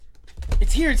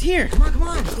It's here. Come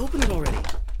on, just open it already.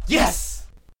 Yes!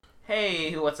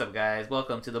 Hey, what's up, guys?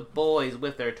 Welcome to the Boys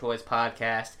with Their Toys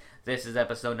podcast. This is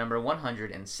episode number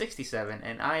 167,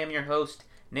 and I am your host,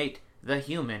 Nate the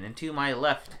Human, and to my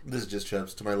left... This is just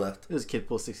Chubbs, to my left. This is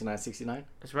Kidpool6969.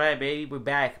 That's right, baby. We're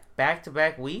back.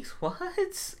 Back-to-back weeks?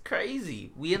 What?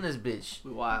 Crazy. We in this bitch.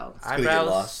 Wild. It's gonna get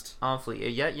lost. On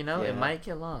fleek. Yeah, it might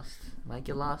get lost. Might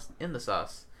get lost in the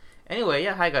sauce. Anyway,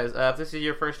 hi guys. If this is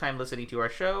your first time listening to our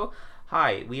show,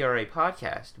 hi. We are a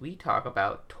podcast. We talk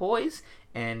about toys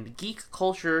and geek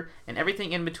culture and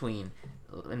everything in between.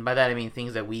 And by that I mean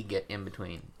things that we get in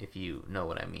between, if you know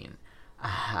what I mean.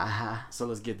 So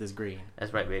let's get this green.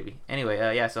 That's right, baby.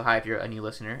 Anyway, so hi if you're a new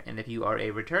listener, and if you are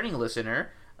a returning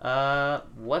listener,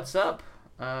 what's up?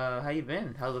 How you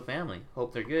been? How's the family?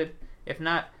 Hope they're good. If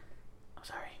not, I'm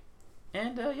sorry.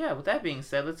 And with that being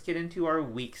said, let's get into our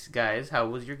weeks, guys. How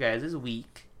was your guys'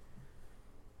 week?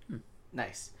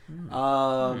 Nice.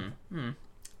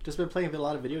 Just been playing a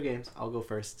lot of video games. I'll go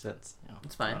first since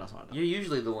it's fine. You're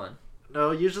usually the one.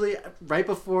 No, usually right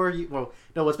before you. Well,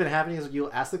 no. What's been happening is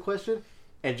you'll ask the question,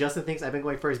 and Justin thinks I've been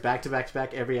going first back to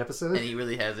back every episode. And he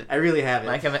really hasn't. I really haven't.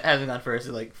 Mike hasn't gone first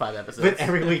in like 5 episodes. But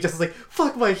every week, Justin's like,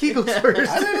 "Fuck Mike, he goes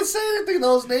first." I didn't say anything. That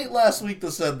was Nate last week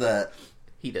that said that.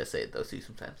 He does say it though too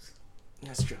sometimes.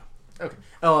 That's true. Okay.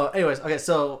 Oh, anyways, okay.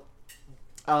 So,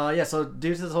 so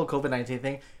due to this whole COVID-19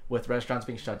 thing with restaurants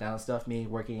being shut down and stuff, me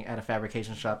working at a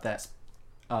fabrication shop that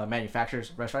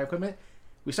manufactures restaurant equipment,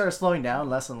 we started slowing down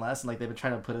less and less, and like they've been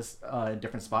trying to put us in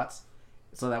different spots,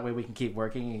 so that way we can keep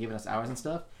working and giving us hours and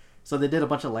stuff. So they did a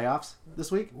bunch of layoffs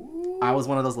this week. Ooh. I was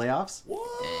one of those layoffs. What?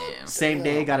 Damn. Same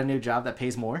day, got a new job that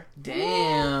pays more.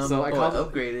 Damn. So I called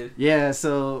upgraded. Yeah,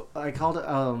 so I called.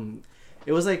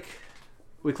 It was like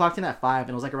we clocked in at 5, and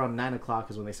it was like around 9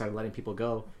 o'clock is when they started letting people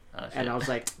go. Oh, and I was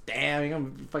like,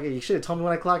 "Damn, you should have told me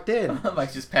when I clocked in."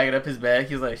 Mike's just packing up his bag.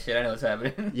 He's like, "Shit, I know what's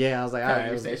happening." Yeah, I was like, "All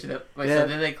right." Station up. Wait, yeah. So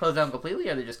did they close down completely,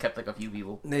 or they just kept like a few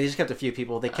people? They just kept a few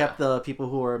people. They kept the people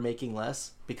who were making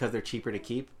less because they're cheaper to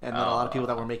keep, and then a lot of people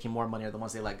that were making more money are the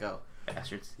ones they let go.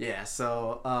 Bastards. Yeah.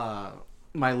 So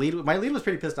my lead was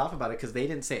pretty pissed off about it because they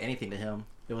didn't say anything to him.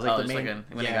 It was like the main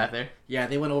when they got there. Yeah,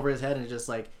 they went over his head and just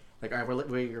like all right,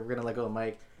 we're gonna let go of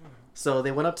Mike. So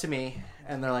they went up to me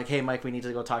and they're like, "Hey, Mike, we need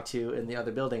to go talk to you in the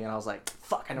other building." And I was like,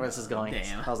 "Fuck, I know where this is going."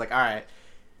 Damn. I was like, "All right."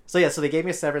 So so they gave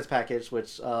me a severance package,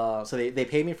 which so they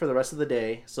paid me for the rest of the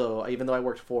day. So even though I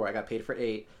worked 4, I got paid for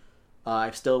 8.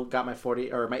 I've still got my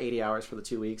 80 hours for the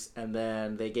 2 weeks, and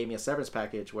then they gave me a severance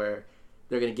package where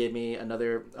they're gonna give me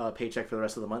another paycheck for the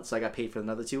rest of the month. So I got paid for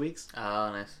another 2 weeks.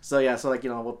 Oh, nice. So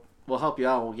we'll help you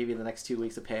out. We'll give you the next 2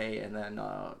 weeks of pay, and then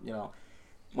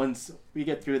once we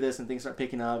get through this and things start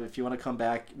picking up, if you want to come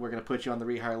back, we're going to put you on the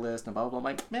rehire list and blah, blah, blah. I'm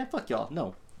like, man, fuck y'all.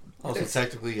 No. Oh, so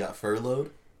technically you got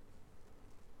furloughed?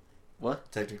 What?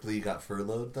 Technically you got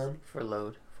furloughed then?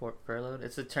 Furloughed.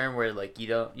 It's a term where like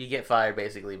you get fired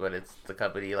basically, but it's the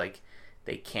company like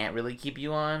they can't really keep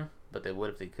you on, but they would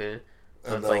if they could.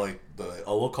 So and they're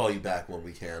we'll call you back when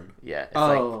we can. Yeah.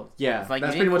 It's yeah. It's like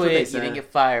that's you didn't pretty much quit, what they said. You didn't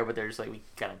get fired, but they're just like, we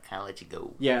gotta kind of let you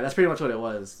go. Yeah, that's pretty much what it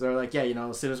was. They're like, yeah,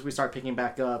 as soon as we start picking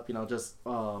back up, just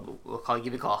we'll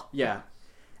give you a call. Yeah.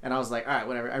 And I was like, all right,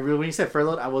 whatever. When you said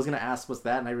furloughed, I was gonna ask what's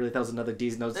that, and I really thought it was another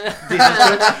D's notes. So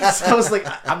I was like,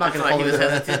 I'm not gonna. He was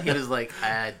hesitant. He was like,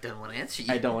 I don't want to answer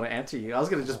you. I don't want to answer you. I was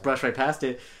gonna just brush right past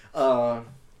it.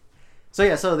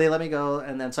 So they let me go,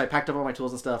 and then so I packed up all my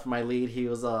tools and stuff. My lead, he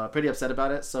was pretty upset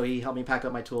about it, so he helped me pack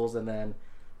up my tools, and then,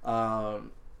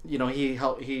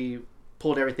 he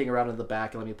pulled everything around in the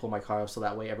back and let me pull my car up, so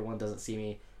that way everyone doesn't see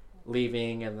me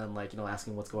leaving, and then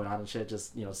asking what's going on and shit,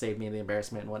 just save me the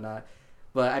embarrassment and whatnot.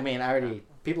 But I mean,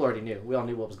 people already knew. We all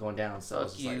knew what was going down. So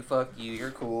fuck you,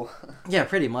 you're cool. Yeah,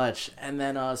 pretty much. And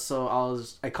then so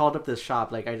I called up this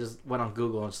shop. Like I just went on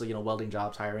Google and just welding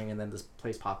jobs, hiring, and then this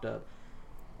place popped up.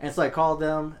 And so I called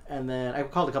them, and then I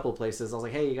called a couple of places. I was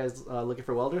like, "Hey, you guys looking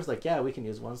for welders?" Like, "Yeah, we can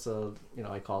use one." So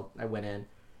I went in,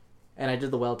 and I did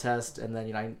the weld test, and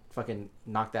then I fucking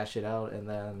knocked that shit out. And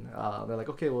then they're like,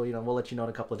 "Okay, well we'll let you know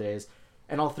in a couple of days."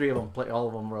 And all of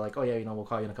them were like, "Oh yeah, we'll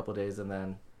call you in a couple of days." And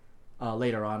then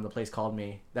later on, the place called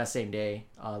me that same day.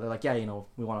 They're like, "Yeah,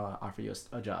 we want to offer you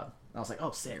a job." And I was like,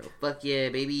 "Oh, sick." Fuck yeah,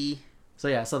 baby. So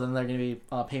then they're gonna be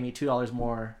pay me $2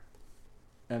 more,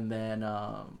 and then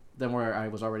where I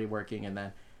was already working, and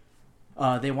then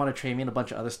they want to train me in a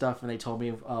bunch of other stuff, and they told me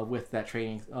with that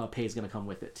training, pay is gonna come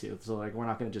with it too. So we're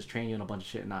not gonna just train you in a bunch of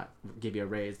shit and not give you a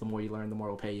raise. The more you learn, the more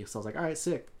we'll pay you. So I was like, all right,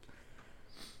 sick.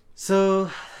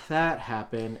 So that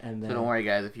happened, and then... So don't worry,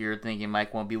 guys. If you're thinking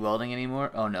Mike won't be welding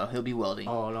anymore, oh no, he'll be welding.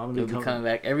 Oh no, he'll be coming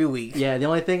back every week. Yeah, the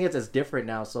only thing is it's different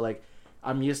now. So like,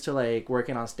 I'm used to like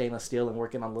working on stainless steel and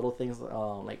working on little things,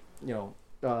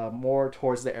 more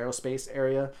towards the aerospace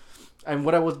area. And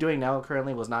what I was doing now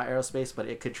currently was not aerospace, but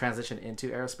it could transition into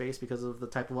aerospace because of the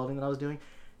type of welding that I was doing.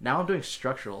 Now I'm doing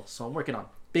structural, so I'm working on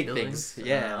big Buildings? things.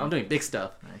 Yeah, I'm doing big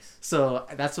stuff. Nice. So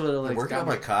that's what it I'm like. working on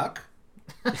my cock.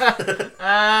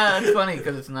 That's funny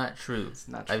because it's not true. It's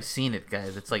not true. I've seen it,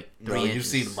 guys. It's like 3 No, inches. you've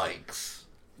seen Mike's.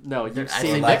 No, you've I've seen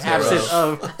seen the Mike's absence Gross.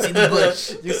 of. I've seen the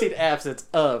bush. You've seen absence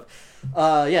of.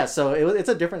 So it's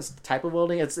a different type of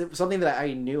welding. It's something that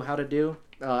I knew how to do.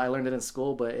 I learned it in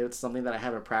school, but it's something that I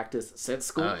haven't practiced since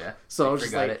school. Oh yeah. So I I was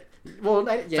just forgot like, it. well,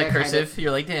 yeah, It's like cursive.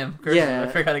 You're like, damn, cursive. Yeah. I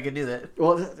forgot I could do that.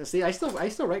 Well, see, I still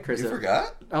write You cursive.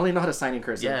 forgot? I only know how to sign in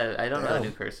cursive. Yeah, I don't know how to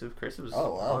Damn. do cursive. Cursive is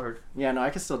Oh, wow. hard. Yeah, no,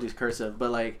 I can still do cursive, but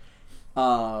like,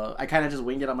 I kind of just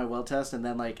winged it on my weld test, and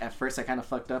then like at first I kind of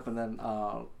fucked up, and then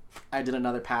I did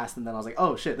another pass, and then I was like,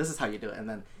 oh shit, this is how you do it, and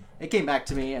then it came back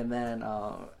to me, and then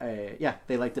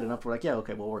they liked it enough. We're like, yeah,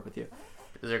 okay, we'll work with you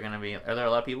Are there a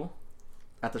lot of people?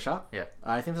 at the shop. Yeah.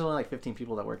 I think there's only like 15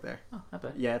 people that work there. Oh, not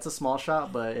bad. Yeah, it's a small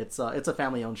shop, but it's a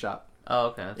family owned shop. Oh,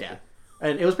 okay. That's Yeah. good.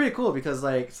 And it was pretty cool because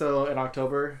like so in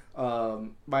October,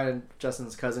 mine and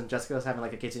Justin's cousin Jessica was having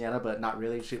like a quinceañera, but not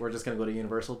really. We're just gonna go to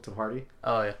Universal to party.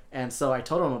 Oh yeah. And so I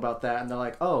told them about that, and they're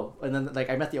like, "Oh!" And then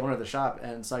like I met the owner of the shop,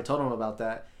 and so I told him about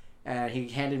that, and he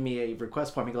handed me a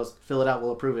request form. He goes, "Fill it out,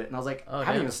 we'll approve it." And I was like, Oh, "I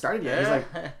haven't damn. even started yet." He's like,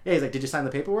 "Yeah." He's like, "Did you sign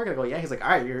the paperwork?" I go, "Yeah." He's like, "All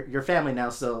right, you're family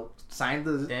now, so sign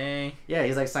the." Dang. Yeah,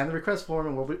 he's like, "Sign the request form,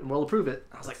 and we'll approve it."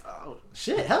 I was like, "Oh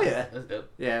shit, hell yeah!" That's dope.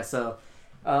 Yeah, so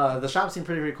the shop seemed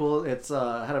pretty cool. It's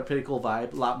had a pretty cool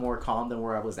vibe, a lot more calm than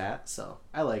where I was at, so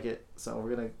I like it. So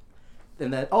we're gonna,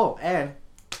 and then and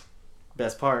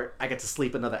best part, I get to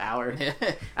sleep another hour.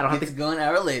 I don't have It's to. go an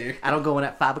hour later. I don't go in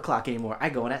at 5:00 anymore. I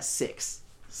go in at 6.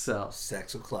 So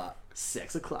 6 o'clock.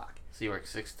 6:00. So you work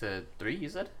 6 to 3, you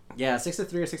said? Yeah, 6 to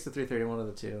 3 or 6 to 3:30, one of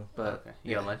the two. But Okay.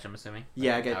 You got lunch, I'm assuming?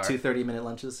 yeah, I Like an get hour? 2 30-minute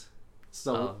lunches.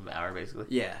 So An hour basically.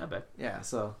 yeah, Not bad. yeah.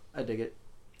 So I dig it.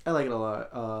 I like it a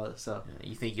lot. So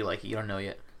You think you like it? You don't know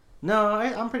yet. no,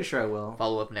 I'm pretty sure I will.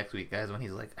 Follow up next week, guys, when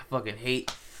he's like, I fucking hate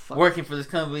Fuck. working for this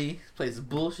company. This place is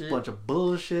bullshit. Bunch of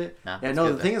bullshit. Nah, Yeah, it's no.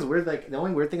 good, The thing is weird. Like the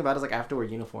only weird thing about it is like I have to wear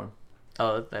uniform.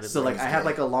 Oh, that is. So like always I have good.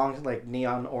 like a long like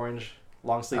neon orange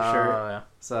long sleeve Oh, shirt. yeah.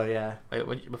 So yeah,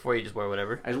 Before you just wear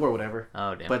whatever. I just wore whatever.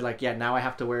 Oh, damn. But like yeah, now I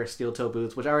have to wear steel toe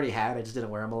boots, which I already had. I just didn't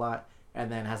wear them a lot.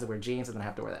 And then has to wear jeans, and then I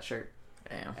have to wear that shirt.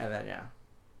 Damn. And then yeah,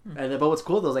 and then, but what's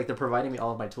cool though is like they're providing me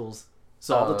all of my tools.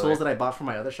 So all the Oh, tools yeah. that I bought from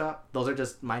my other shop, those are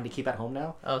just mine to keep at home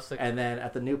now. Oh, sick. And then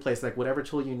at the new place, like whatever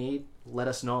tool you need, let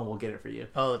us know and we'll get it for you.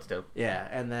 Oh, that's dope. Yeah,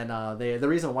 and then the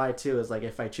reason why too is like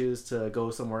if I choose to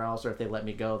go somewhere else or if they let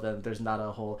me go, then there's not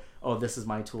a whole this is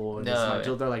my tool and this is No, my yeah.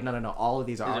 tool. They're like no, all of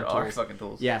these are These our are our tools. fucking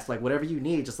tools. Yes, like whatever you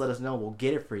need, just let us know. We'll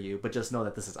get it for you, but just know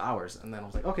that this is ours. And then I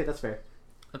was like, okay, that's fair.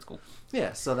 That's cool.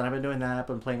 Yeah, so then I've been doing that. I've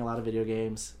been playing a lot of video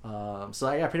games. So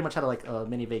I pretty much had like a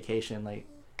mini vacation. Like,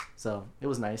 so it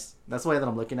was nice. That's the way that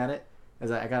I'm looking at it. Is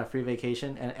that I got a free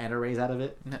vacation and a raise out of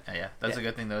it. Yeah, that's a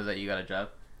good thing though, is that you got a job.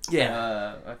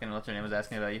 Fucking what's her name was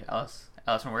asking about you, Alice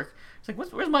from work. It's like,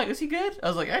 where's Mike? Is he good? I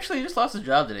was like, actually, he just lost his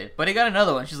job today, but he got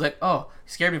another one. She's like, oh, he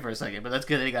scared me for a second, but that's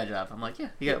good that he got a job. I'm like, yeah,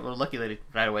 he got lucky lady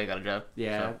right away got a job.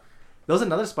 Yeah. So. There was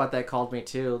another spot that called me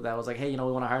too. That was like, hey, we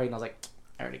want to hire you. And I was like,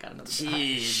 I already got another job.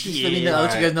 Shit. Let me know. I'll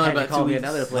let you guys know in Had to about call 2 me weeks.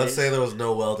 another place. Let's say there was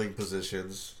no welding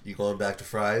positions. You going back to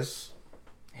fries?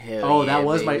 Hell Oh, yeah, that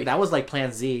was baby. that was like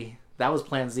Plan Z. That was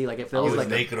Plan Z. Like it You feels was like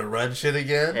making a run shit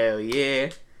again? Hell yeah.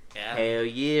 yeah. Hell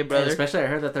yeah, And brother. especially I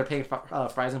heard that they're paying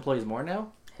Fry's employees more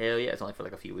now. Hell yeah. It's only for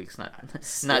like a few weeks, not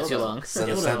Still too though. long. Is that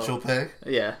Still essential though. pay?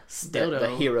 Yeah. Still the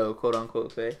though. hero, quote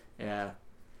unquote, pay. Yeah.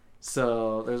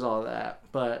 So there's all that,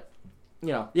 but I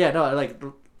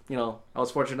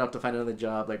was fortunate enough to find another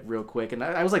job like real quick, and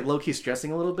I was like low key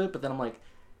stressing a little bit, but then I'm like,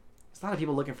 there's a lot of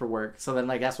people looking for work. So then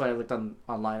like that's why I looked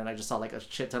online and I just saw like a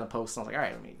shit ton of posts. And I was like, all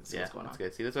right, let me see Yeah, what's going on. that's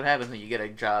good. See, that's what happens when you get a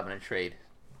job in a trade.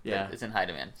 Yeah. It's in high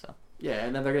demand, so. Yeah,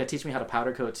 and then they're gonna teach me how to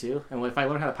powder coat too. And if I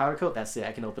learn how to powder coat, that's it.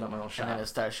 I can open up my own And shop. then it'll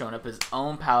start showing up his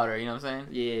own powder, you know what I'm saying?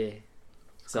 Yeah. Go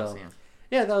So see him.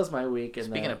 yeah, that was my week. And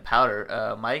Speaking then, of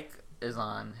powder, Mike is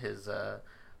on his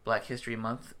Black History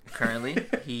Month currently.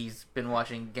 He's been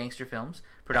watching gangster films,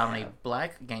 predominantly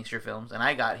black gangster films, and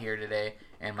I got here today,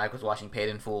 and Mike was watching Paid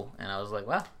in Full, and I was like,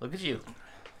 wow, look at you.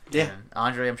 Yeah. And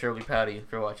Andre, I'm sure will be proud of you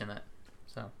for watching that.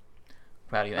 So,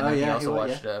 proud of you. And Oh, then he yeah, also he would,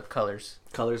 watched Colors.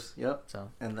 colors, yep. So,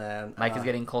 And then Mike is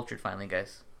getting cultured finally,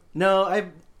 guys. No,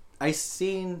 I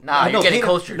seen. Nah, you're getting Paid in-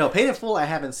 cultured. No, Paid in Full I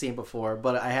haven't seen before,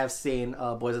 but I have seen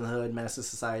Boys in the Hood, Menace to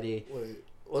Society. Wait,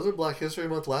 Wasn't Black History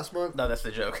Month last month? No, that's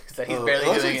the joke. That he's Oh, barely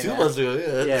that was doing like it 2 now. months ago,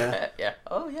 yeah. Yeah. Yeah.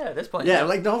 Oh yeah, at this point. Yeah,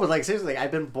 like no, but like seriously, like,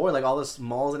 I've been bored. Like all this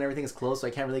malls and everything is closed, so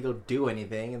I can't really go do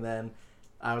anything. And then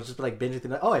I was just like binging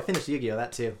through. Oh, I finished Yu-Gi-Oh!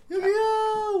 That too.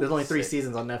 Yu-Gi-Oh! There's only 3 Sick.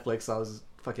 seasons on Netflix, so I was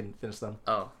fucking finished them.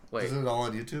 Oh wait. Isn't it all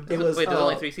on YouTube? It was. Wait, there's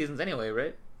only 3 seasons anyway,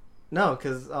 right? No,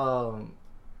 because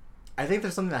I think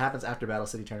there's something that happens after Battle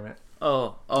City Tournament.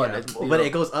 Oh, Yeah, that's, but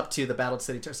it goes up to the Battle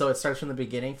City. So it starts from the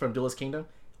beginning, from Duelist Kingdom,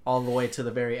 all the way to the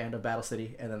very end of Battle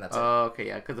City, and then that's it. Oh, okay,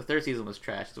 yeah, because the 3rd season was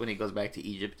trash. It's when he goes back to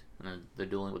Egypt and then they're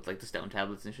dueling with like the stone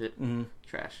tablets and shit. Mm-hmm.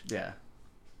 Trash. Yeah.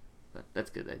 But that's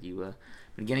good that you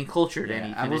been getting cultured and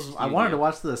you I finished. wanted to Yu-Gi-Oh.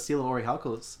 watch the Seal of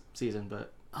Orihalco season,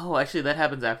 but Oh, actually, that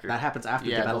happens after. that happens after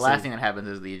yeah, the Battle the last City. thing that happens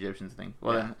is the Egyptians thing.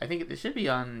 Well, Yeah. then I think it should be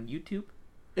on YouTube.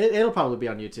 It'll probably be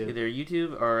on YouTube. Either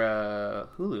YouTube or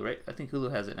Hulu, right? I think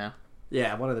Hulu has it now.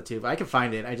 Yeah, one of the two. But I can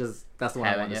find it. That's the one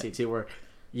I Haven't want to yet. see too, where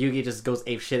Yugi just goes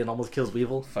ape shit and almost kills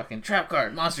Weevil. Fucking trap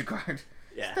card, monster card.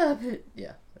 Yeah. Stop it.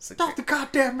 Yeah, that's a Stop the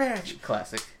goddamn match.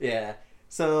 classic. Yeah.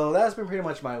 So that's been pretty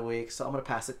much my week. So I'm gonna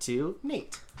pass it to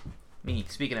Nate. Me.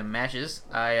 Speaking of matches,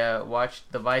 I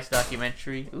watched the Vice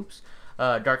documentary.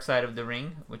 Dark Side of the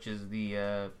Ring, which is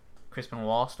the Crispin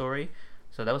Wall story.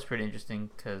 So that was pretty interesting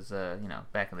because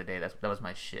back in the day, that was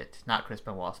my shit. Not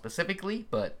Crispin Wall specifically,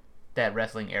 but that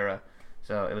wrestling era.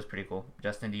 So it was pretty cool.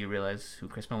 Justin, do you realize who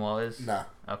Crispin Wall is? Nah,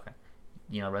 Okay.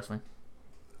 You know wrestling?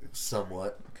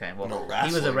 somewhat. Okay, well, No, he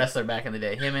was a wrestling. wrestler back in the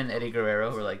day. Him and Eddie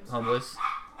Guerrero were like homeboys.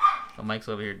 Oh, Mike's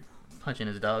over here punching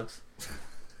his dogs.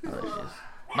 Oh, there she is.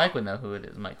 Mike would know who it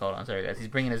is. Mike, hold on. Sorry, guys. He's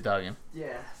bringing his dog in.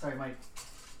 Yeah. Sorry, Mike.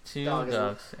 2 Dog is a-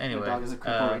 dogs. Anyway, My dog is a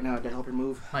cripple right now. I gotta help her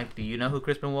move. Mike, do you know who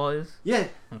Crispin Wall is? Yeah.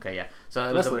 Okay, yeah. So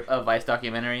it was Wrestler. a Vice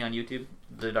documentary on YouTube,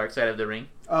 The Dark Side of the Ring.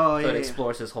 Oh So yeah. it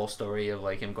explores his whole story of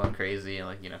like him going crazy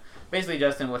and basically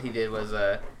Justin, what he did was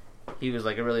he was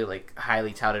like a really like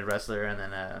highly touted wrestler, and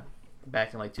then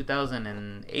back in like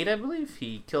 2008, I believe,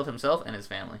 he killed himself and his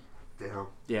family. Damn.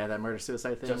 Yeah, that murder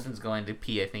suicide thing. Justin's going to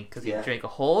pee, I think, because he Yeah. drank a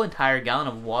whole entire gallon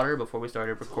of water before we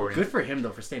started recording. Good for him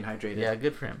though for staying hydrated. Yeah,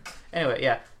 good for him. Anyway,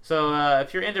 yeah. So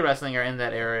if you're into wrestling or in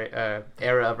that era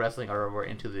of wrestling, or we're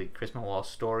into the Crispin Wall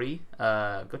story,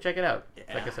 go check it out.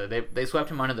 Yeah. Like I said, they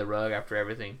swept him under the rug after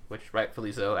everything, which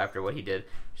rightfully so after what he did,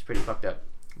 which is pretty fucked up.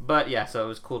 But yeah, so it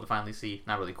was cool to finally see.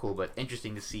 Not really cool, but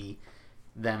interesting to see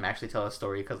them actually tell a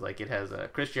story, because like it has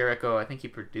Chris Jericho. I think he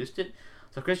produced it.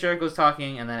 So Chris Jericho's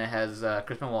talking, and then it has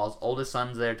Crispin Wall's oldest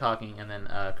son's there talking, and then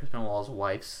Crispin Wall's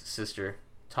wife's sister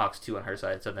talks too on her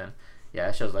side. So then, yeah,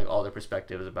 it shows like all their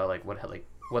perspectives about like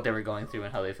what they were going through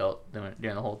and how they felt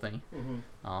during the whole thing. Mm-hmm.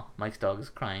 Oh, Mike's dog is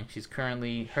crying. She's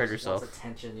currently hurt herself. Wants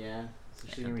attention, yeah. So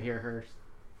she didn't even hear her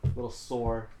little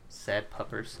sore. Sad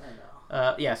puppers. I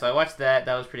know. Yeah, so I watched that.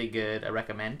 That was pretty good. I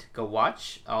recommend. Go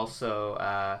watch.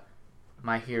 Also,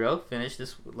 My Hero finished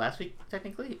this last week,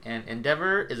 technically, and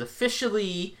Endeavor is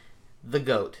officially the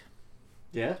GOAT.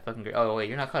 Yeah. Fucking great. Oh, wait,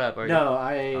 you're not caught up, are you? No,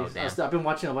 Oh, damn. I've been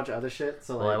watching a bunch of other shit.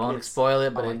 So Well, I like, won't it's- spoil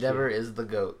it, but I want Endeavor to. is the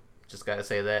GOAT. Just gotta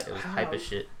say that. It was hype as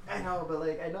shit. I know, but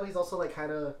like I know he's also like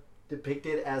kind of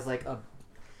depicted as like a.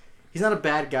 He's not a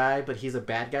bad guy, but he's a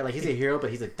bad guy. Like he's a hero,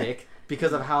 but he's a dick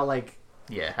because of how like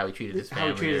Yeah, how he treated his family.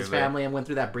 how he treated his everybody. family and went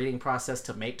through that breeding process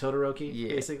to make Todoroki. Yeah.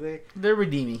 Basically, They're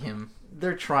redeeming him.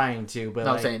 they're trying to, but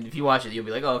No, like, I'm saying, if you watch it, you'll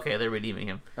be like, oh, okay, they're redeeming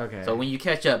him. okay. So when you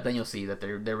catch up, then you'll see that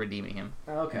they're redeeming him.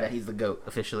 Okay. And that he's the GOAT,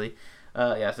 officially.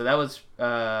 Yeah, so that was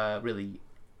really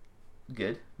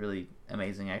good. Really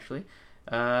amazing, actually.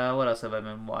 What else have I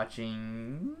been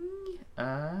watching?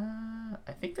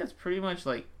 I think that's pretty much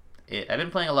like it. I've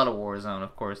been playing a lot of Warzone,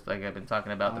 of course, like I've been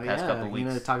talking about the past couple You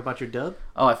weeks. know, talk about your dub.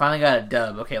 Oh, I finally got a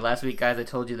dub. Okay, last week, guys, I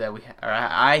told you that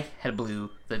I had blew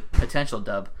the potential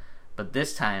dub, but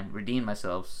this time redeemed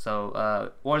myself. So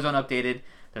Warzone updated.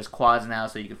 There's quads now,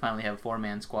 so you can finally have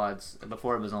 4-man squads.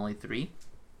 Before it was only 3.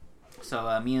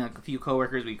 So me and a few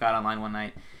coworkers, we got online one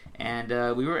night, and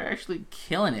we were actually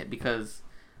killing it because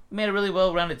we made a really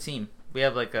well-rounded team. We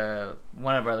have like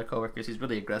one of our other coworkers. He's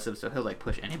really aggressive, so he'll like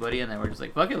push anybody, and then we're just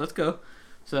like, fuck it, let's go.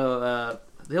 So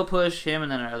he'll push him,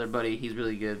 and then our other buddy, he's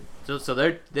really good. So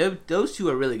they're those two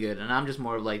are really good, and I'm just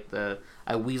more of like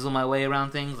I weasel my way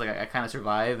around things. Like I kind of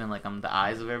survive, and like I'm the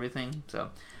eyes of everything. So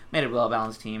made a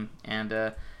well-balanced team, and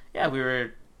yeah, we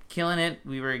were killing it.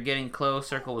 We were getting close.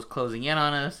 Circle was closing in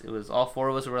on us. It was all 4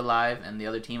 of us were alive, and the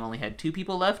other team only had 2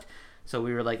 people left. So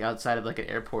we were like outside of like an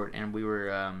airport, and we were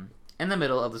in the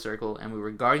middle of the circle, and we were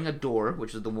guarding a door,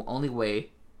 which is the only way,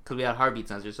 because we had heartbeat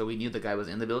sensors, so we knew the guy was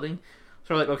in the building.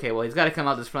 So we're like, okay, well, he's got to come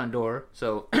out this front door,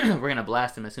 so we're going to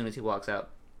blast him as soon as he walks out.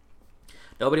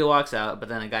 Nobody walks out, but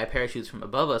then a guy parachutes from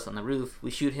above us on the roof. We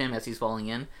shoot him as he's falling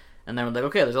in, And then we're like,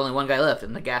 okay, there's only one guy left,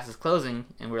 and the gas is closing.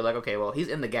 And we're like, okay, well, he's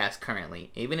in the gas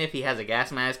currently. Even if he has a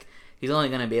gas mask, he's only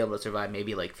going to be able to survive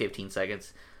maybe like 15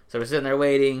 seconds. So we're sitting there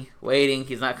waiting.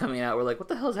 He's not coming out. We're like, what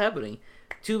the hell's happening?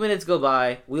 2 minutes go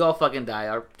by. We all fucking die.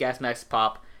 Our gas masks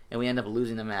pop, and we end up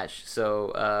losing the match.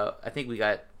 So I think we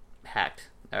got hacked.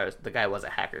 Or the guy was a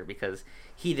hacker because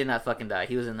he did not fucking die.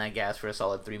 He was in that gas for a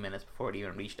solid 3 minutes before it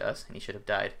even reached us, and he should have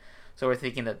died. So we're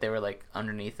thinking that they were like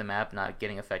underneath the map, not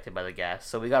getting affected by the gas.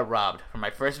 So we got robbed. For my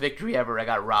first victory ever, I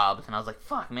got robbed, and I was like,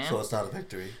 "Fuck, man!" So it's not a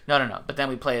victory. No. But then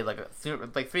we played like 3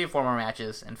 or 4 more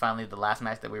matches, and finally the last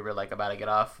match that we were like about to get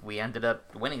off, we ended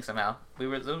up winning somehow. It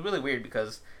was really weird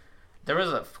because there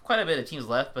was quite a bit of teams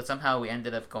left, but somehow we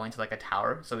ended up going to like a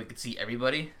tower so we could see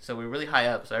everybody. So we were really high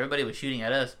up, so everybody was shooting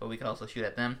at us, but we could also shoot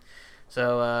at them.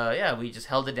 So yeah, we just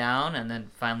held it down, and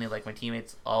then finally like my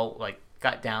teammates all like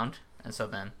got downed, and so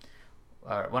then.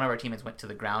 One of our teammates went to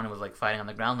the ground and was like fighting on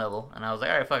the ground level, and I was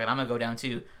like, all right, fuck it, I'm gonna go down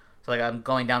too. So like I'm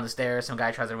going down the stairs, some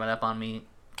guy tries to run up on me,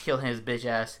 kill his bitch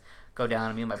ass, go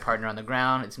down, and me and my partner on the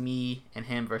ground. It's me and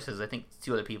him versus I think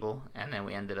 2 other people, and then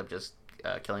we ended up just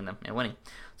killing them and winning.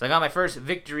 So I got my first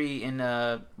victory in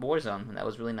Warzone, and that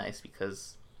was really nice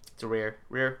because it's a rare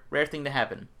thing to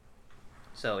happen.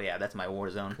 So yeah, that's my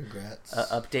Warzone Congrats.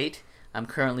 Update. I'm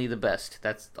currently the best.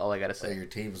 That's all I gotta say. Oh, your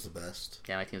team's the best.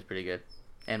 Yeah, my team's pretty good.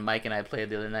 And Mike and I played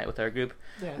the other night with our group.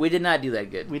 Yeah. We did not do that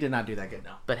good. We did not do that good,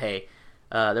 no. But hey,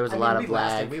 there was a lot of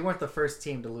lag. We weren't the first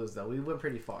team to lose, though. We went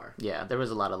pretty far. Yeah, there was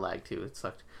a lot of lag, too. It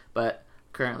sucked. But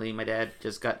currently, my dad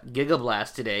just got Giga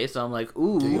Blast today, so I'm like,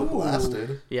 ooh. Giga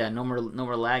Blasted? Yeah, no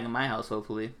more lag in my house,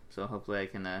 hopefully. So hopefully I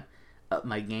can up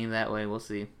my game that way. We'll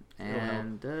see.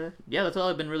 And yeah, that's all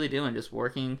I've been really doing. Just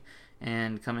working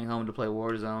and coming home to play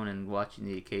Warzone and watching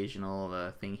the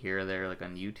occasional thing here or there, like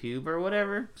on YouTube or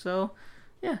whatever. So...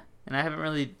 yeah, and I haven't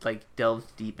really like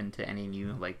delved deep into any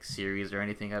new like series or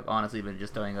anything. I've honestly been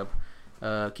just throwing up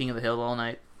King of the Hill all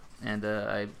night, and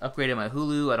I upgraded my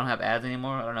Hulu. I don't have ads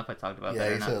anymore. I don't know if I talked about that or not.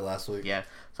 Yeah, you said it last week. Yeah,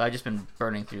 so I've just been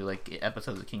burning through like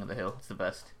episodes of King of the Hill. It's the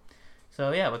best.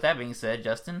 So yeah, with that being said,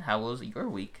 Justin, how was your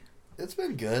week? It's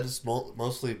been good. It's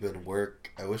mostly been work.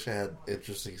 I wish I had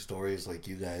interesting stories like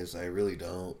you guys. I really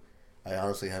don't. I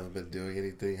honestly haven't been doing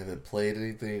anything. Haven't played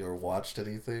anything or watched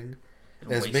anything.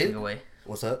 Wasting away.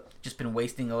 What's that? Just been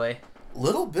wasting away.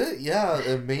 Little bit, yeah,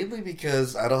 and mainly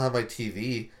because I don't have my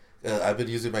TV. I've been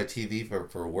using my TV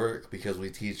for work because we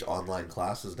teach online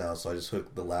classes now. So I just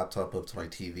hook the laptop up to my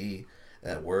TV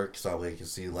at work so that way I can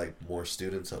see like more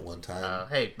students at one time.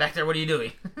 Hey, back there, what are you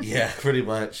doing? Yeah, pretty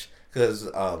much.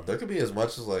 Because there could be as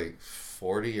much as like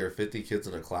 40 or 50 kids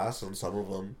in a class on some of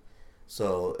them.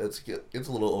 So it's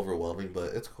a little overwhelming,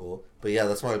 but it's cool. But yeah,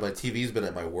 that's why my TV's been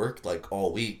at my work like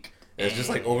all week. It's just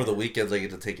like over the weekends I get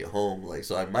to take it home. Like,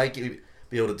 so I might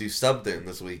be able to do something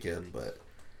this weekend, but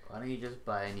why don't you just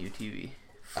buy a new TV?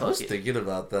 I was thinking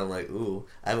about that. I'm like, ooh,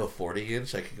 I have a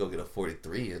 40-inch. I could go get a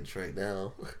 43-inch right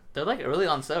now. They're like really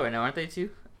on sale right now, aren't they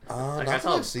too? Like, I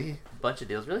saw a bunch of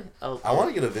deals. Really? Oh, I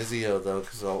want to get a Vizio though,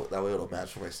 because that way it'll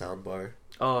match for my sound bar.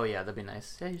 Oh yeah, that'd be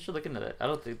nice. Yeah, you should look into that. I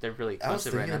don't think they're really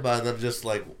expensive right now. I was thinking about them just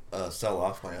like sell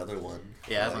off my other one.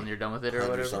 Yeah, like, when you're done with it or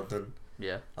whatever. Something.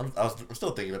 Yeah. I'm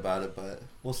still thinking about it, but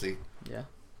we'll see. Yeah.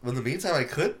 In the meantime, I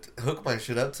could hook my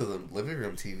shit up to the living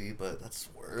room TV, but that's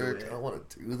work. I don't want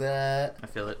to do that. I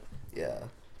feel it. Yeah.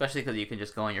 Especially because you can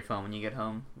just go on your phone when you get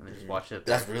home and then just watch it.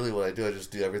 That's really what I do. I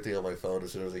just do everything on my phone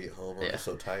as soon as I get home. I'm just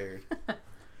so tired.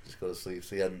 Just go to sleep.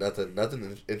 So yeah,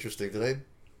 nothing interesting. Did I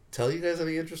tell you guys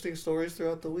any interesting stories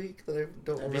throughout the week that I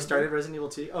don't remember? Have you started Resident Evil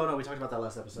 2? Oh no, we talked about that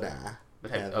last episode. Nah.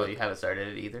 But you haven't started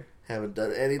it either? Haven't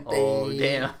done anything. Oh,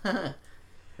 damn.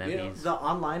 The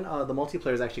online, the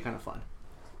multiplayer is actually kind of fun.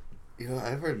 You know,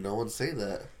 I've heard no one say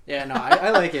that. Yeah, no,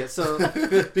 I like it. So,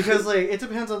 because, like, it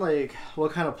depends on, like,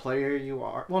 what kind of player you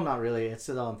are. Well, not really. It's,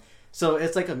 so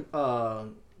it's like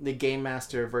the Game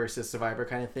Master versus Survivor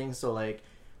kind of thing. So, like,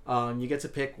 you get to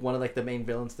pick one of, like, the main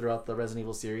villains throughout the Resident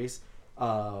Evil series.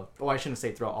 I shouldn't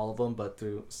say throughout all of them, but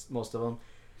through most of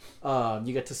them.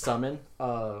 You get to summon,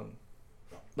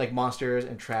 like, monsters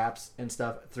and traps and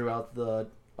stuff throughout the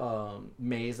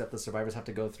maze that the survivors have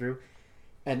to go through.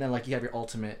 And then, like, you have your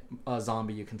ultimate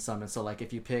zombie you can summon. So, like,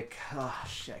 if you pick... I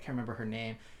can't remember her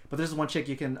name. But there's one chick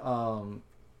you can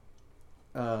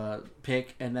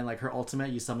pick, and then, like, her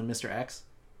ultimate, you summon Mr. X.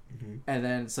 Mm-hmm. And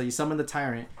then, so you summon the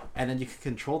Tyrant, and then you can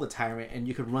control the Tyrant, and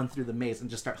you can run through the maze and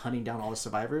just start hunting down all the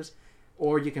survivors.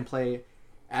 Or you can play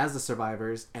as the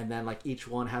survivors, and then, like, each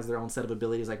one has their own set of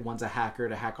abilities. Like, one's a hacker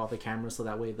to hack all the cameras, so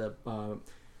that way the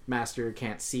master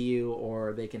can't see you,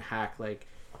 or they can hack, like...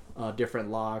 different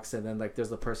locks, and then like there's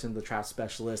the person, the trap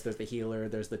specialist, there's the healer,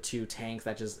 there's the 2 tanks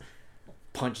that just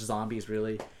punch zombies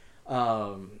really.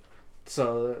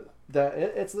 So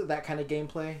it's that kind of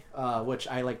gameplay, which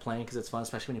I like playing because it's fun,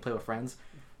 especially when you play with friends.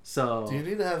 So Do you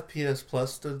need to have PS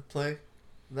Plus to play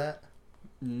that?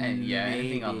 And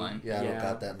anything online. Yeah, I don't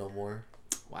got that no more.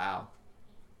 Wow.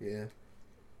 Yeah.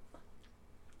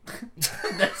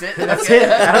 That's it. That's it.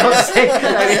 I don't know what to say.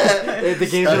 I mean, the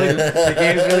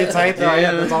game's really tight though.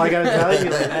 Yeah. That's all I gotta tell you.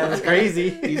 Like, that was crazy.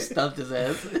 He stumped his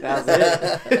ass. That was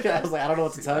it. I was like, I don't know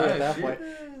what to tell you at that point.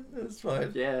 That's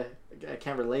fine. Yeah, I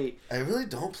can't relate. I really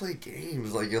don't play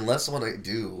games, like, unless when I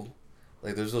do.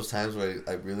 Like, there's those times where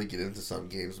I really get into some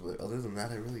games, but other than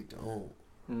that, I really don't.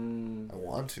 I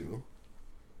want to.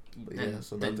 But yeah,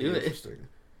 so then nothing do it. interesting.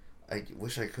 I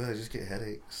wish I could. I just get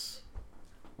headaches.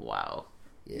 Wow.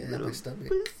 Yeah, Little my stomach.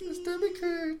 pussy. My stomach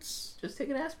hurts. Just take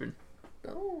an aspirin.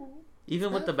 No.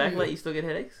 Even with the Not backlight, real. you still get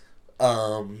headaches?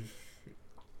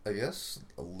 I guess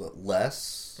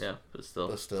less. Yeah, but still.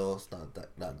 But still, it's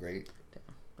not great.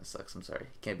 That sucks. I'm sorry.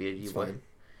 Can't be a It's G-boy. fine.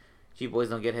 G-boys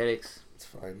don't get headaches. It's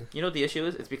fine. You know what the issue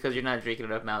is? It's because you're not drinking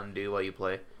enough Mountain Dew while you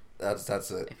play. That's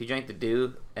it. If you drink the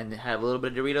Dew and have a little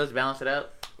bit of Doritos to balance it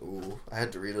out, Ooh, I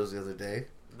had Doritos the other day.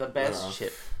 the best Enough.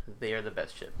 chip. They are the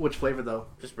best chip. Which flavor though?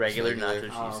 Just regular Regular. nacho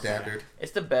cheese. Oh, okay. Standard.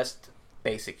 It's the best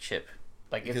basic chip.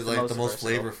 Like it's Because the like the most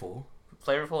versatile. flavorful.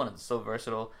 Flavorful, and it's so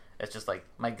versatile. It's just like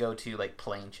my go-to like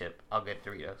plain chip. I'll get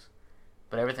Doritos,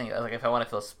 but everything like if I want to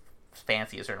feel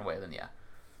fancy a certain way, then yeah.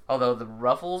 Although the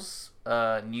Ruffles,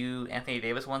 new Anthony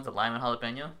Davis ones, the lime and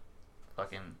jalapeno,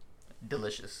 fucking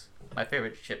delicious. My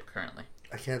favorite chip currently.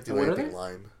 I can't do What are anything they?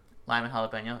 lime. Lime and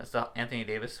jalapeno. It's the Anthony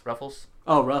Davis Ruffles.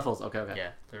 Oh, Ruffles. Okay, okay.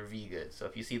 Yeah, they're V good. So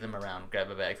if you see them around, grab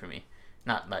a bag for me.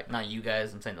 Not you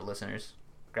guys. I'm saying the listeners.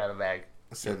 Grab a bag.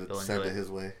 Send You'll it, send enjoy it his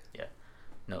way.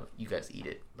 No, you guys eat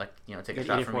it. Like take You a eat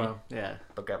shot it for for me, him. Yeah.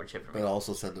 but grab a chip for me. But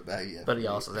also send it back, yeah. But he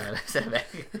also sent it back.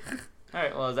 All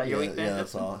right. Well, is that your week, then? Yeah,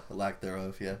 that's Justin? all. A lack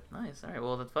thereof, yeah. Nice. All right.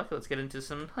 Well, then fuck it. Let's get into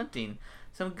some hunting.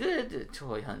 Some good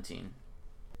toy hunting.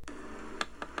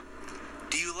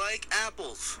 Do you like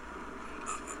apples?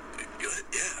 Yeah,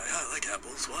 I like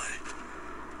apples. Why?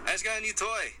 I just got a new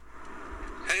toy.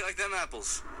 How do you like them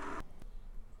apples?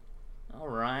 All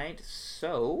right.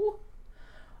 So,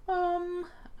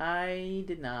 I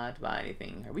did not buy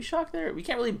anything. Are we shocked there? We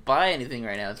can't really buy anything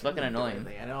right now. It's fucking annoying.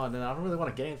 I know, and then I don't really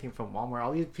want to get anything from Walmart.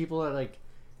 All these people are like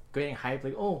getting hyped,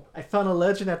 like, "Oh, I found a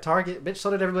legend at Target." Bitch, so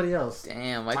did everybody else.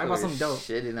 Damn, Talk Michael about was some dope.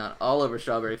 shitting on all over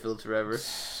Strawberry Fields forever.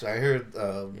 I heard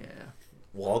Yeah.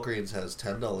 Walgreens has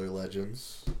 $10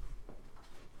 legends.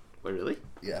 Wait, really?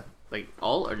 Yeah. Like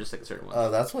all, or just like a certain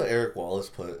one? That's what Eric Wallace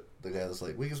put. The guy that's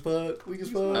like, weak as fuck, weak as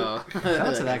fuck. Oh, Shout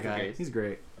out to that That's guy. great. He's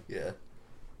great. Yeah.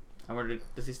 I wonder,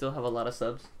 does he still have a lot of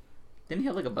subs? Didn't he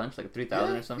have like a bunch, like 3,000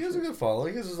 or He something? has a good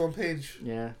following. He has his own page.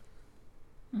 Yeah.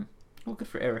 Well, good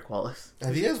for Eric Wallace.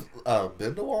 Have you guys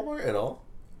been to Walmart at all?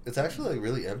 It's actually like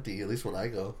really empty, at least when I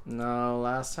go. No,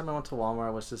 last time I went to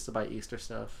Walmart was just to buy Easter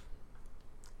stuff.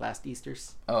 Last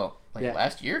Easter's. Oh, like Yeah.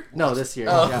 last year? No, this year.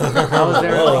 Oh. Yeah. I was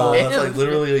there. Whoa, like, that's like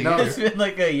literally a No, year. It's been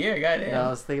like a year, goddamn. No, I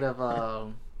was thinking of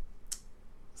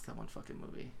what's that one fucking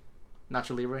movie?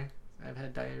 Nacho Libre. I've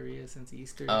had diarrhea since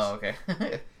Easter. Oh, okay.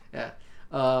 Yeah.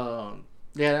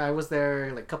 Yeah, I was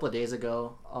there like a couple of days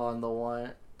ago on the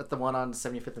one on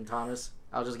 75th and Thomas.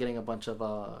 I was just getting a bunch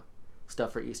of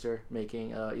stuff for Easter,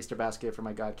 making Easter basket for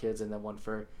my godkids, and then one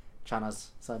for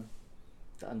Chana's son,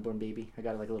 the unborn baby. I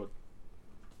got like a little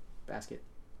basket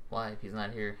Why? If he's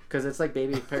not here. because it's like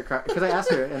baby because I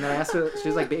asked her, and then I asked her,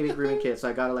 she's like baby grooming kit, so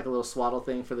I got her like a little swaddle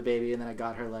thing for the baby, and then I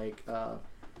got her like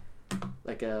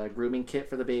a grooming kit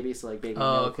for the baby, so like baby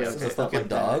Oh, milk okay, and okay. stuff Fucking like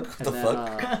dog? that. What And the then,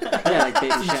 fuck? yeah, like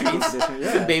baby shampoo Treats. edition. Some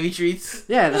Yeah. baby treats.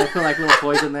 Yeah, and then I put like little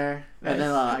toys in there, and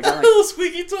then I got like little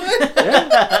squeaky toy.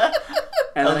 yeah.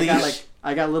 And then A I got leash.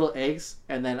 I got little eggs,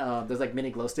 and then there's like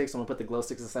mini glow sticks. I'm gonna put the glow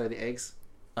sticks inside of the eggs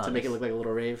Oh, to make it nice. look like a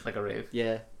little rave. Like a rave.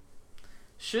 Yeah.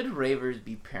 Should ravers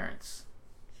be parents?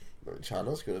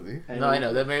 Chano's gonna be. No, I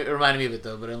know. That reminded me of it,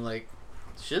 though, but I'm like,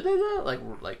 should they, though?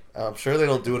 Like I'm sure they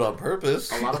don't do it on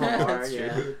purpose. A lot of them are. That's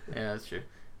Yeah. true. Yeah, that's true.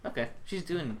 Okay. She's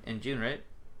due in June, right?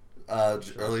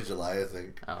 Early July, I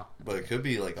think. Oh. But it could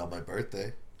be like on my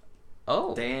birthday.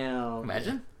 Oh. Damn.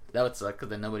 Imagine. That would suck, because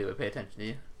then nobody would pay attention to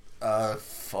you.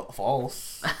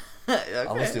 False. Okay. I'm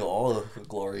gonna steal all the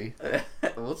glory.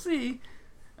 We'll see.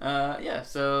 Yeah,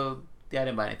 so, yeah, I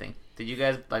didn't buy anything. Did you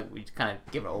guys, like, we kind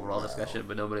of give an overall discussion,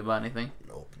 but nobody bought anything?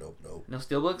 Nope. No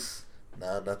steelbooks?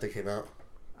 Nah, nothing came out.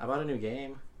 I bought a new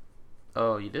game.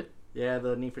 Oh, you did? Yeah,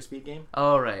 the Need for Speed game.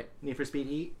 Oh, right. Need for Speed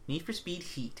Heat. Need for Speed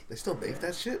Heat. They still make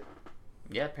that shit?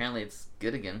 Yeah, apparently it's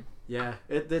good again. Yeah,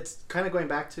 it's kind of going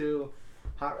back to,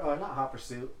 not Hot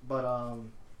Pursuit, but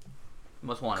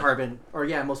Most wanted. Carbon, or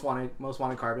yeah, Most Wanted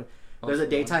Carbon. There's a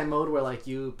daytime mode where like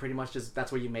you pretty much just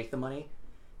that's where you make the money,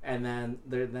 and then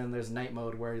there's night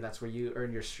mode where that's where you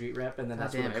earn your street rep, and then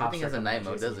that's where the cops everything has a start night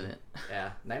mode, chasing doesn't you. it?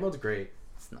 Yeah, night mode's great.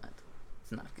 It's not.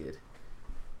 It's not good.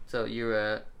 So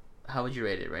you're how would you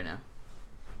rate it right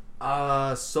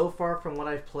now? So far from what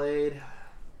I've played,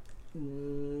 I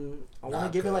want to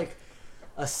Not give it good. like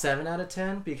a 7 out of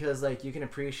 10 because like you can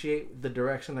appreciate the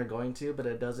direction they're going to, but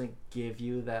it doesn't give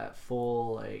you that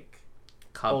full like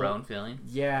Cobb Oh. Brown feeling.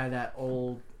 that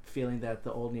old feeling that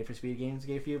the old Need for Speed games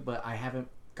gave you. But I haven't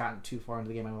gotten too far into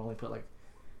the game. I've only put like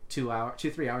 3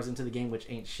 hours into the game, which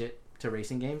ain't shit to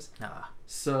racing games. Nah.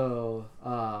 So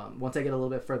once I get a little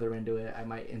bit further into it, I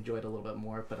might enjoy it a little bit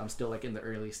more. But I'm still like in the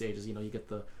early stages. You know, you get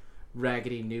the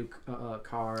raggedy new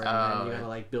car, and then you gotta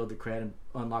like build the cred and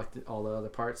unlock all the other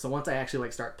parts. So once I actually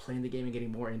like start playing the game and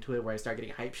getting more into it, where I start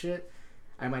getting hype shit,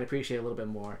 I might appreciate it a little bit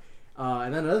more.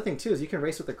 And then another thing too is you can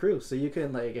race with the crew. So you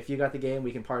can like if you got the game,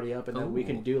 we can party up, and then we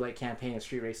can Ooh. do like campaign and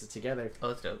street races together. Oh,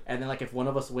 that's dope. And then like if one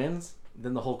of us wins,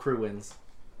 then the whole crew wins.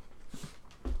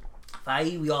 If I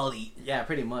eat, we all eat. Yeah,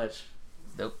 pretty much.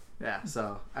 Dope. Yeah,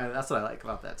 so that's what I like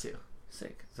about that too.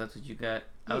 Sick. So that's what you got.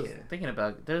 I was Yeah. thinking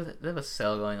about they have a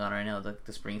sale going on right now, the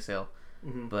spring sale,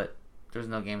 Mm-hmm. but there's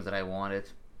no games that I wanted.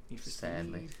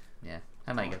 Sadly, yeah,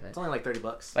 I might get It's that. only like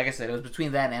 $30. Like I said, it was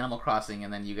between that and Animal Crossing,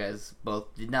 and then you guys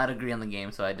both did not agree on the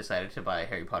game, so I decided to buy a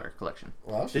Harry Potter collection.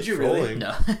 Well, I was Did just you really? trolling.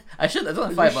 No, I should. That's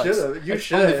only $5. You That's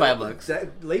should. only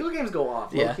 $5. Lego games go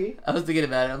off. Yeah, Low-key. I was thinking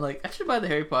about it. I'm like, I should buy the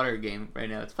Harry Potter game right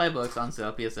now. It's $5 on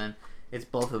sale, PSN. It's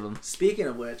both of them. Speaking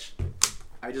of which,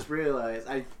 I just realized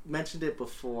I mentioned it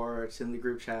before. It's in the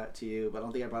group chat to you, but I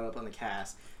don't think I brought it up on the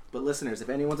cast. But listeners, if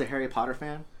anyone's a Harry Potter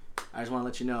fan, I just want to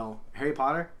let you know, Harry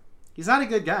Potter, he's not a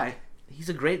good guy. He's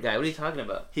a great guy. What are you talking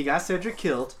about? He got Cedric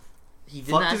killed. He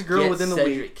did Fucked not his girl get within the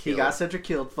Cedric week. He killed. got Cedric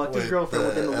killed. Fucked his Wait, girlfriend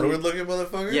within the Edward week. looking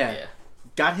motherfucker? Yeah.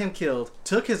 Got him killed.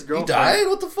 Took his He girlfriend. died?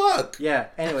 What the fuck? Yeah.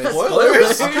 Anyways,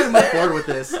 Spoilers. I'm trying to move forward with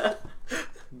this.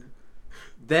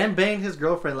 Then banged his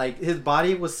girlfriend. Like his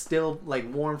body was still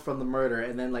like warm from the murder,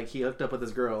 and then like he hooked up with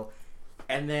his girl,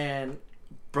 and then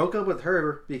broke up with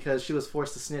her because she was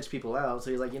forced to snitch people out.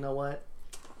 So he's like, you know what?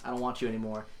 I don't want you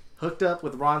anymore. Hooked up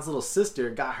with Ron's little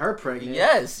sister, got her pregnant.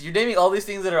 Yes, you're naming all these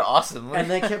things that are awesome. And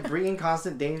then kept bringing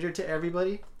constant danger to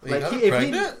everybody. Wait, he got her if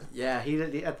pregnant? yeah, he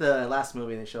did at the last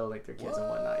movie they showed like their kids and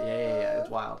whatnot. Yeah, it's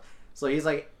wild. So he's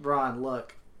like, Ron,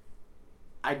 look,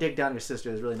 I dig down your sister.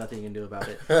 There's really nothing you can do about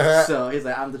it. So he's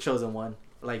like, I'm the chosen one.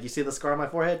 Like, you see the scar on my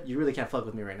forehead? You really can't fuck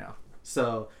with me right now.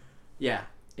 So, yeah.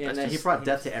 And That's then he just- brought he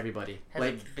death just to everybody. has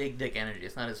Like, a big dick energy.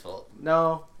 It's not his fault.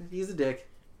 no, he's a dick.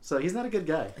 So he's not a good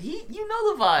guy. You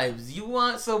know the vibes. You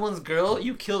want someone's girl,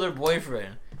 you kill their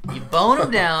boyfriend. You bone him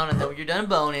down, and then when you're done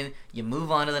boning, you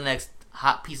move on to the next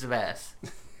hot piece of ass.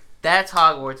 That's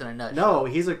Hogwarts in a nutshell. No,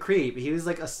 he's a creep. He was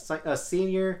like a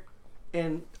senior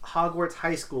in Hogwarts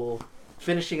High School,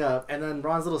 finishing up, and then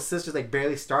Ron's little sister's like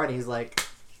barely starting. He's like,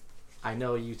 I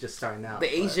know you just starting out.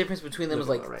 The age but difference between them was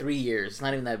look like alright. 3 years. It's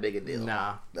not even that big a deal.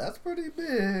 Nah. That's pretty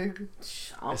big.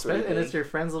 I'm Especially, pretty and it's big. your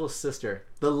friend's little sister.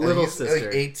 The And little he's, sister.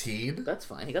 like 18? That's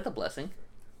fine. He got the blessing.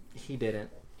 He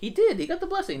didn't. He did. He got the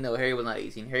blessing. No, Harry was not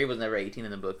 18. Harry was never 18 in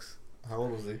the books. How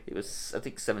old was he? He was, I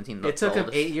think, 17. It took the him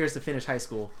oldest. 8 years to finish high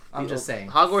school. I'm just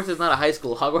saying. Hogwarts is not a high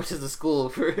school. Hogwarts is a school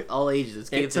for all ages. It's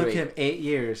It kids took through him 8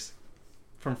 years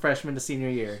from freshman to senior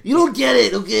year. You don't get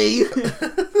it, okay?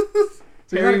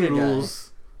 So you're not a Harry good guy.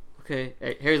 rules. Okay,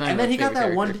 Harry's not And even then my he got favorite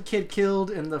that one character. kid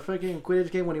killed in the freaking Quidditch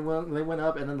game when they went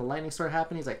up, and then the lightning started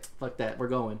happening. He's like, "Fuck that, we're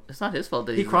going." It's not his fault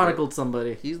that He he's the chronicled somebody.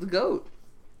 goat. He's the goat.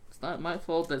 It's not my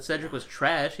fault that Cedric was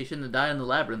trash. He shouldn't have died in the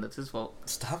labyrinth. That's his fault.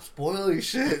 Stop spoiling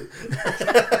shit.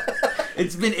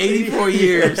 It's been 84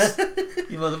 years,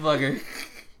 you motherfucker.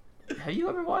 Have you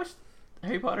ever watched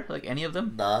Harry Potter? Like any of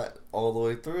them? Not all the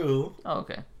way through. Oh,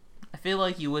 okay. I feel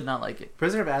like you would not like it.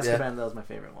 Prisoner of Azkaban, Yeah. that was my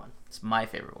favorite one. It's my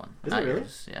favorite one. Is not it really?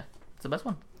 yours. Yeah. It's the best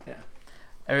one. Yeah.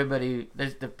 Everybody,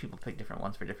 there's the people pick different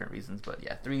ones for different reasons, but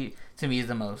yeah, 3 to me is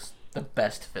the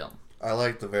best film. I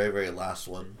like the very, very last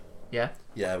one. Yeah.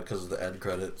 Yeah, because of the end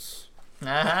credits.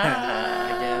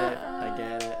 I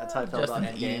get it. That's how I felt Justin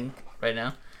about Endgame. eating right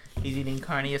now. He's eating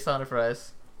carne asada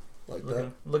fries. Like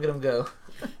Look at him go.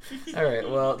 All right,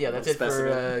 well, yeah, that's it for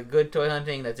Specimen. good toy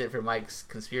hunting. That's it for Mike's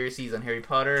conspiracies on Harry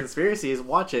Potter. Conspiracies,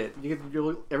 watch it.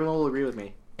 Everyone will agree with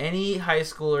me. Any high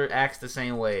schooler acts the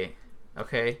same way.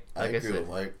 Okay, I agree with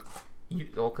Mike.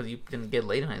 because you didn't get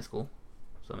laid in high school,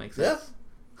 so it makes Yeah. sense.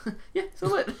 Yeah, so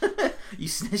what? You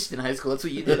snitched in high school. That's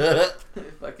what you did.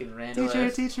 Fucking random.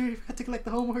 Teacher, you have to collect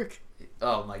the homework.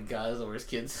 Oh my god, those are the worst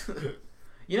kids.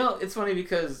 You know, it's funny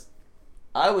because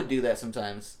I would do that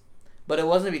sometimes, but it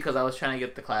wasn't because I was trying to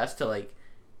get the class to like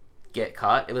get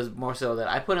caught. It was more so that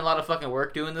I put in a lot of fucking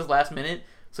work doing this last minute.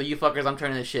 So you fuckers, I'm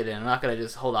turning this shit in. I'm not gonna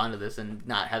just hold on to this and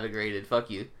not have it graded. Fuck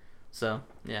you. So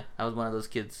yeah, I was one of those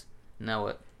kids. Now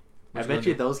what? I bet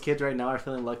you those kids right now are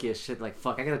feeling lucky as shit. Like,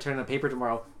 fuck, I gotta turn in a paper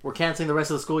tomorrow. We're canceling the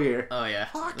rest of the school year. Oh yeah.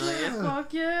 Fuck Oh, yeah.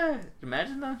 Fuck yeah.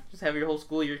 Imagine that. Just have your whole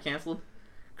school year canceled.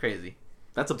 Crazy.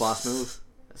 That's a boss move.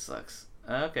 That sucks.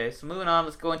 Okay, so moving on,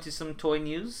 let's go into some toy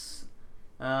news.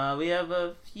 We have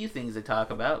a few things to talk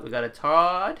about. We got a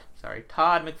Todd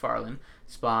McFarlane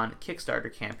Spawn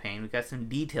Kickstarter campaign. We got some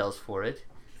details for it.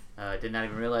 Did not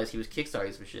even realize he was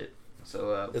kickstarting some shit.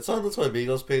 So It's on the Toy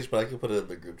Migos page, but I can put it in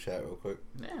the group chat real quick.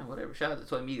 yeah, whatever. Shout out to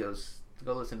Toy Migos.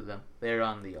 Go listen to them. They're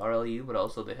on the RLU, but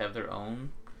also they have their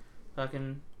own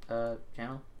fucking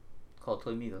channel called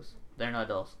Toy Migos. They're not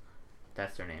dolls.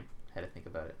 That's their name. Had to think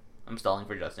about it. I'm stalling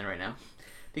for Justin right now.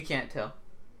 If you can't tell.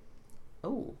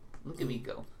 Oh, look at me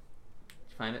go. Did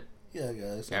you find it? Yeah,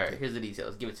 guys. Alright, here's the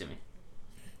details. Give it to me.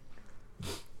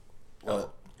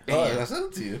 What? Yeah. Oh, I sent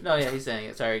it to you. No, yeah, he's saying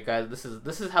it. Sorry, guys. This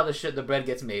is how the bread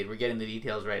gets made. We're getting the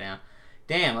details right now.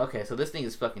 Damn. Okay, so this thing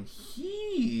is fucking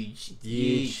huge.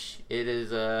 Huge. It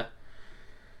is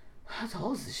how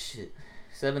tall is this shit?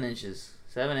 7 inches.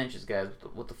 7 inches, guys,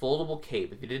 with the foldable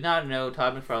cape. If you did not know,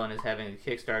 Todd McFarlane is having a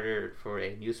Kickstarter for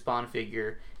a new Spawn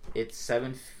figure. It's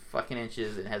 7 fucking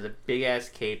inches. It has a big ass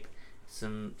cape.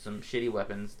 Some shitty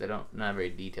weapons. They not very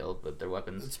detailed, but they're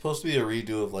weapons. It's supposed to be a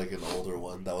redo of like an older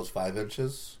one that was 5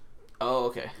 inches. Oh,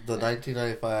 okay. The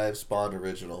 1995 Spawn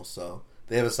original. So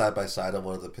they have it side by side on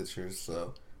one of the pictures.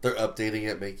 So they're updating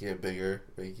it, making it bigger,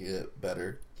 making it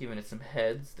better. Giving it some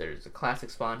heads. There's a classic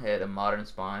Spawn head, a modern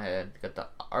Spawn head. We got the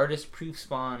artist proof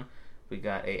Spawn. We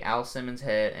got a Al Simmons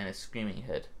head and a Screaming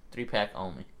head. 3-pack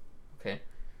only. Okay.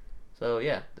 So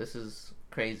yeah, this is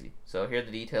crazy. So here are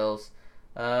the details.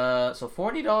 So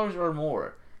 $40 or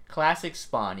more. Classic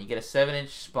Spawn. You get a 7-inch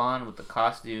Spawn with the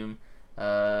costume.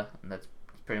 And that's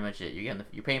pretty much it.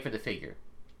 You're paying for the figure.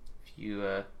 If you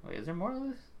wait, is there more of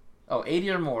this? Oh, 80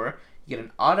 or more. You get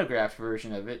an autographed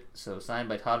version of it, so signed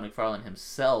by Todd McFarlane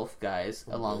himself, guys,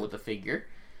 along with the figure.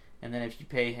 And then if you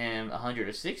pay him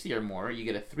 160 or more, you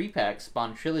get a 3-pack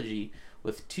Spawn trilogy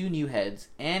with 2 new heads,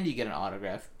 and you get an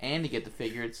autograph, and you get the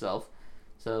figure itself.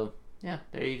 So yeah,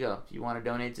 there you go. If you want to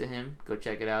donate to him, go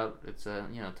check it out. It's Todd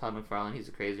McFarlane. He's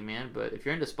a crazy man, but if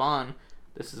you're into Spawn,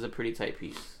 this is a pretty tight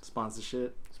piece. Spawn's the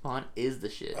shit. Spawn is the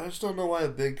shit. I just don't know why a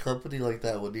big company like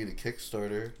that would need a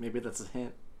Kickstarter. Maybe that's a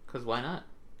hint. Cause why not?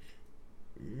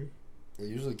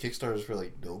 Usually Kickstarters for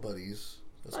like nobodies.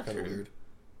 That's Not kind of true. weird.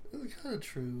 It's kind of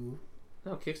true.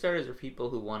 No, Kickstarters are people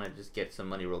who want to just get some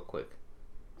money real quick.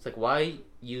 It's like, why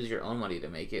use your own money to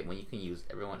make it when you can use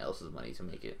everyone else's money to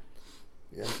make it?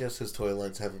 Yeah, I guess his toy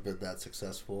lines haven't been that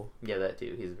successful. Yeah, that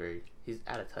too. He's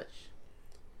out of touch.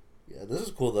 Yeah, this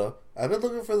is cool though. I've been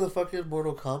looking for the fucking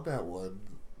Mortal Kombat one,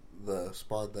 the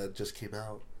Spawn that just came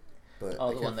out. But Oh, I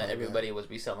the can't one that find everybody was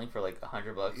reselling for like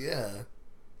 $100. Yeah.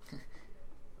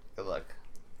 Good luck.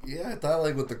 Yeah, I thought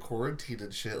like with the quarantine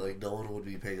and shit, like no one would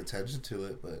be paying attention to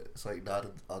it, but it's like not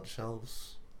on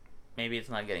shelves. Maybe it's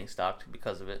not getting stocked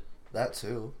because of it. That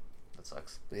too. That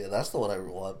sucks. But yeah, that's the one I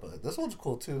want, but this one's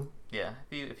cool too. Yeah,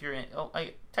 if you're in,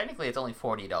 technically it's only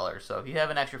 $40. So if you have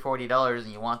an extra $40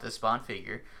 and you want this Spawn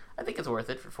figure, I think it's worth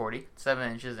it for $40.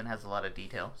 7 inches and has a lot of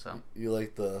detail. So You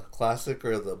like the classic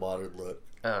or the modern look?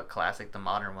 classic. The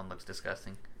modern one looks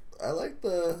disgusting. I like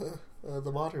the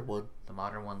modern one. The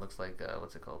modern one looks like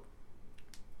what's it called?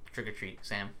 Trick or Treat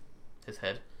Sam, his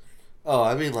head. Oh,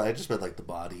 I mean, like I just meant like the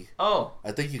body. Oh,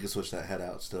 I think you can switch that head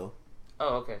out still.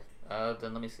 oh, okay.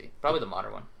 Then let me see. Probably the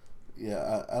modern one.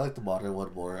 Yeah, I like the modern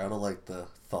one more. I don't like the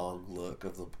thong look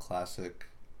of the classic,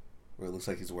 where it looks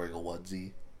like he's wearing a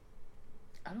onesie.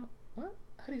 I don't. What?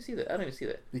 How do you see that? I don't even see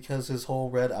that. Because his whole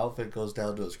red outfit goes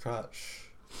down to his crotch,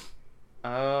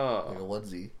 like a Oh.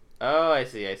 onesie. Oh, I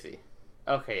see.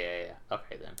 Okay, yeah.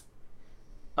 Okay then.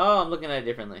 Oh, I'm looking at it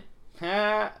differently.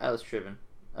 Ha! I was tripping.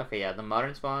 Okay, yeah. The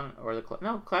modern Spawn or the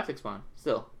classic Spawn.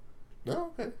 Still,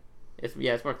 No, okay, it's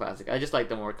more classic. I just like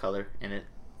the more color in it.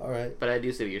 all right. But I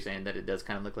do see what you're saying, that it does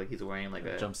kind of look like he's wearing like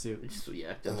a Jumpsuit.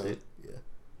 Yeah, jumpsuit. Yeah,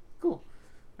 Cool.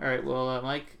 All right. Well,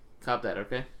 Mike, cop that.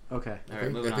 Okay. Okay. All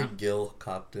right. Moving I think on. Gil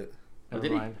copped it. Oh, Never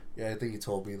did he? mind. Yeah, I think he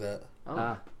told me that.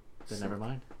 Oh. Then never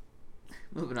mind.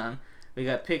 Moving on. We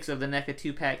got pics of the NECA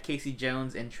 2-pack Casey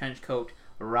Jones and trenchcoat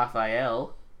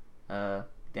Raphael.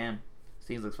 Damn.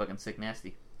 Steve looks fucking sick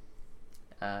nasty.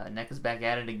 NECA's back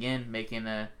at it again, making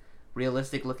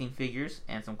realistic looking figures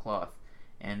and some cloth.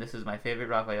 And this is my favorite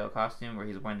Raphael costume, where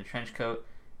he's wearing the trench coat.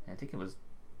 And I think it was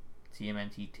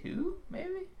TMNT 2,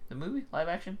 maybe? The movie? Live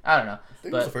action? I don't know. I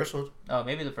think it was the first one. Oh,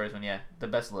 maybe the first one, yeah. The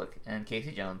best look. And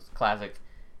Casey Jones, classic.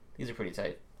 These are pretty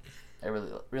tight. I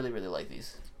really like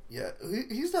these. Yeah,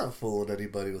 he's not fooling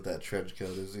anybody with that trench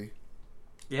coat, is he?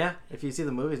 Yeah, if you see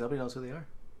the movies, nobody knows who they are.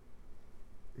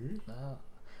 Oh.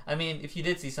 I mean, if you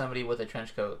did see somebody with a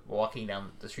trench coat walking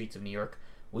down the streets of New York,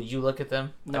 would you look at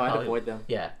them? No, I'd avoid them.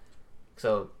 Yeah.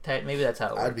 So maybe that's how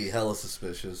it works. I'd be hella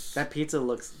suspicious. That pizza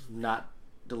looks not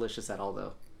delicious at all,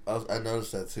 though. I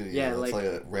noticed that too. Yeah, it's like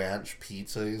a ranch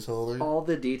pizza he's holding. All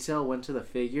the detail went to the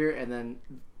figure, and then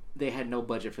they had no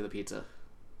budget for the pizza.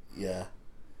 Yeah,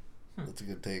 that's a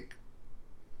good take.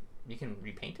 You can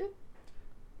repaint it?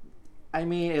 I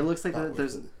mean, it looks like Not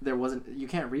there wasn't. You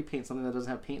can't repaint something that doesn't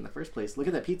have paint in the first place. Look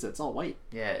at that pizza; it's all white.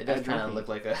 Yeah, it does kind of look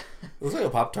like a. It looks like a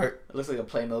Pop-Tart. It looks like a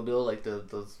Playmobil, like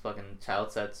those fucking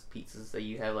child sets pizzas that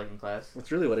you have like in class.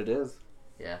 That's really what it is.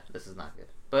 Yeah, this is not good.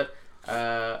 But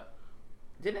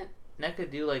didn't NECA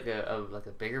do like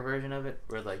a bigger version of it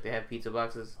where like they have pizza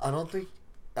boxes? I don't think.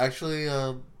 Actually,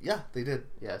 yeah, they did.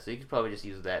 Yeah, so you could probably just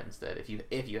use that instead if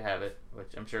you have it, which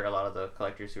I'm sure a lot of the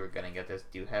collectors who are gonna get this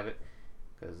do have it,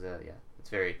 because yeah, it's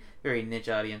very very niche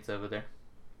audience over there.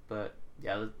 But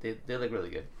yeah, they look really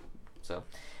good. So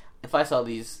if I saw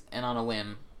these and on a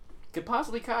whim, could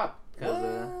possibly cop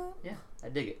because yeah, I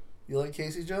dig it. You like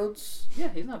Casey Jones? Yeah,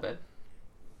 he's not bad.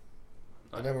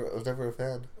 I was never a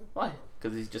fan. Why?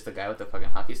 Because he's just a guy with a fucking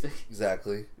hockey stick.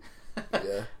 Exactly.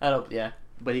 Yeah. I don't. Yeah.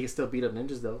 But he can still beat up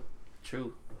ninjas, though.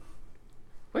 True.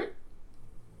 Where?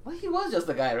 Well, he was just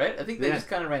a guy, right? I think they Yeah. just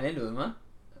kind of ran into him, huh?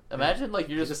 Imagine like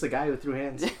you're He's just just a guy who threw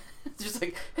hands. just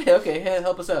like, hey, okay, hey,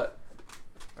 help us out.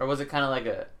 Or was it kind of like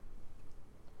a?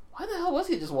 Why the hell was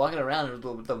he just walking around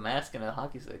with the mask and a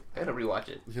hockey stick? I gotta rewatch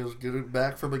it. He was getting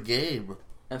back from a game.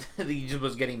 And he just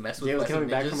was getting messed with. Yeah, he was by some coming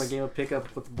back ninjas. from a game of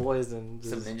pickup with the boys, and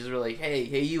Some just, ninjas were like, hey,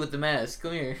 you with the mask,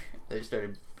 come here. They just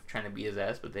started trying to beat his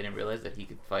ass, but they didn't realize that he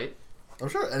could fight. I'm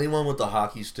sure anyone with a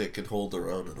hockey stick could hold their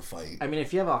own in a fight. I mean,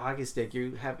 if you have a hockey stick,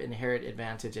 you have inherent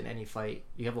advantage in any fight.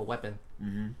 You have a weapon.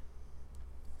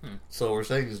 Mm-hmm. So we're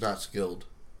saying he's not skilled.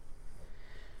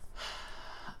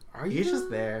 Are He's just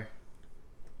there.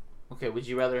 Okay, would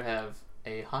you rather have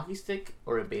a hockey stick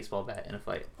or a baseball bat in a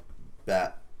fight?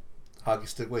 Bat. Hockey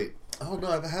stick. Wait. Oh no,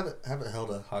 I haven't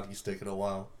held a hockey stick in a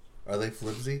while. Are they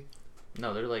flimsy?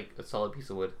 No, they're like a solid piece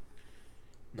of wood.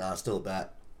 Nah, still a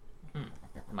bat.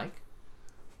 Mike?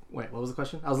 Wait, what was the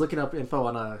question? I was looking up info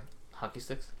on Hockey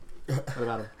sticks? what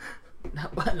about him?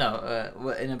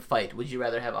 No, in a fight, would you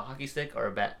rather have a hockey stick or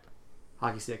a bat?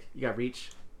 Hockey stick. You got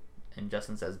reach. And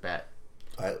Justin says bat.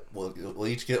 Alright, we'll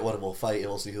each get one and we'll fight and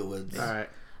we'll see who wins. All right.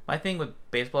 My thing with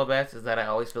baseball bats is that I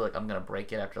always feel like I'm gonna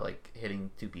break it after like hitting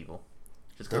two people.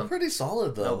 Just 'cause They're pretty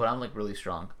solid though. No, but I'm like really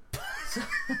strong.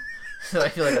 So I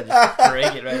feel like I just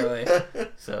break it right away.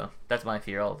 So that's my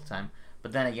fear all the time.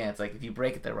 But then again, it's like if you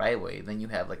break it the right way, then you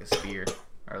have like a spear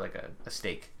or like a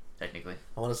stake, technically.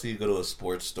 I want to see you go to a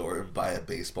sports store and buy a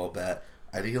baseball bat.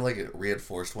 I need like a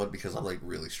reinforced one because I'm like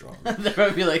really strong. They'll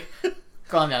probably be like,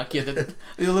 calm down, kid.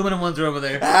 The aluminum ones are over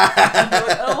there. Like,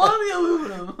 I don't want the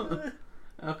aluminum.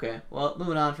 Okay, well,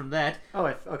 moving on from that. Oh,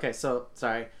 okay. So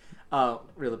sorry.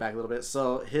 Reel it back a little bit.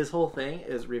 So his whole thing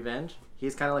is revenge.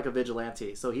 He's kind of like a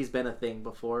vigilante. So he's been a thing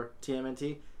before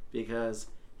TMNT because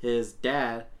his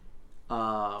dad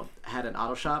had an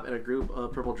auto shop, and a group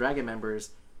of Purple Dragon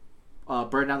members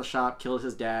burned down the shop, killed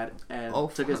his dad, and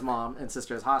took his mom and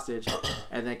sister as hostage.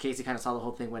 And then Casey kind of saw the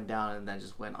whole thing went down, and then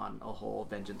just went on a whole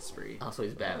vengeance spree. Oh, so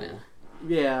he's Batman.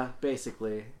 Yeah,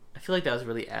 basically. I feel like that was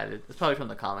really added. It's probably from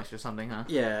the comics or something, huh?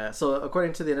 Yeah, so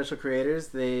according to the initial creators,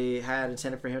 they had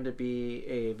intended for him to be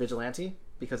a vigilante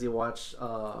because he watched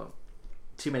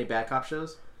too many bad cop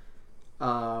shows.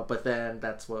 But then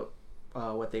that's the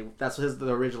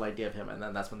original idea of him, and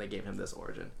then that's when they gave him this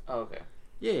origin. Oh, okay.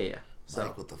 Yeah. So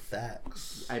Like with the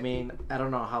facts. I mean, I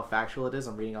don't know how factual it is.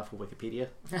 I'm reading off of Wikipedia.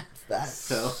 Facts.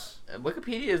 So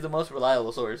Wikipedia is the most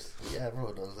reliable source. Yeah,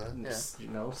 everyone knows that. Yeah.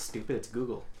 You know, stupid. It's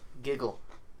Google. Giggle.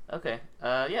 Okay.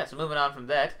 Yeah, so moving on from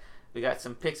that, we got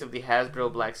some pics of the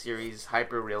Hasbro Black Series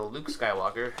Hyper Real Luke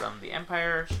Skywalker from The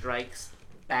Empire Strikes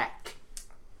Back.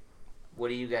 What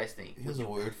do you guys think? He has a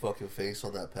weird fucking face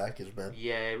on that package, man.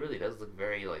 Yeah, it really does look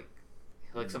very like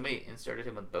somebody inserted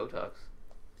him with Botox.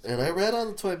 And I read on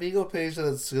the Toy Migo page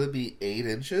that it's going to be 8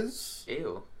 inches.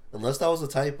 Ew. Unless that was a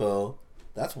typo.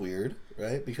 That's weird,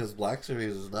 right? Because Black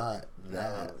Series is not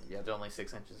that. Yeah, they're only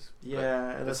 6 inches.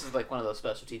 Yeah, But this is like one of those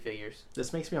specialty figures.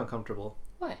 This makes me uncomfortable.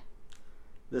 Why?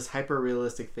 This hyper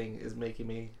realistic thing is making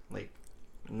me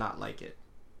not like it.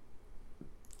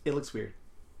 It looks weird.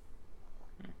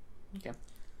 Okay.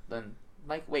 Then,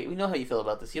 Mike, wait, we know how you feel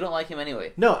about this. You don't like him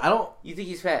anyway. No, I don't. You think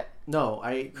he's fat? No,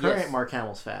 current Yes. Mark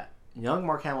Hamill's fat. Young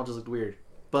Mark Hamill just looked weird,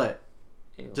 but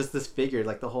Ew. Just this figure,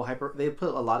 like the whole hyper. They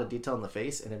put a lot of detail in the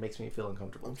face, and it makes me feel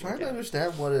uncomfortable. I'm trying to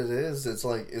understand what it is. It's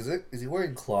like, is he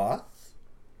wearing cloth?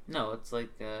 No, it's like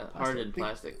hardened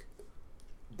plastic.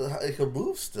 It can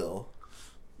move still.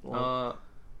 No,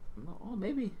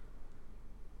 maybe.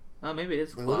 Maybe it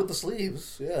is cloth. Look at the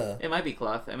sleeves. Yeah. It might be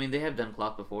cloth. I mean, they have done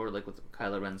cloth before, like with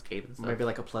Kylo Ren's cape and stuff. Maybe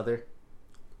like a pleather.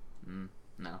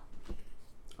 No.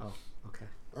 Oh, okay.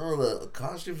 Oh, the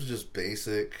costume's just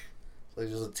basic. Like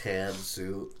just a tan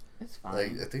suit. It's fine.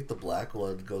 Like I think the black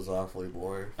one goes off way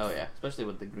more. Oh yeah, especially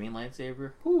with the green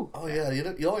lightsaber. Whew. Oh yeah,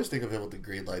 you always think of him with the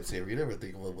green lightsaber. You never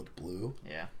think of him with blue.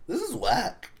 Yeah. This is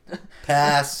whack.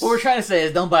 Pass. What we're trying to say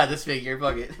is don't buy this figure.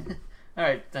 Fuck it. All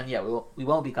right, then yeah, we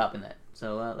won't be copping that.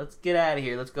 So let's get out of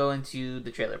here. Let's go into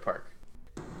the trailer park.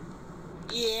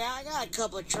 Yeah, I got a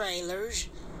couple of trailers.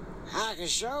 I can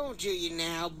show them to you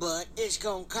now, but it's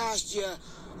gonna cost you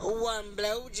one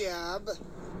blowjob.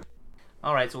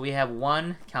 All right, so we have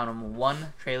one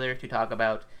trailer to talk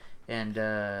about, and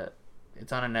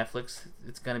it's on a Netflix.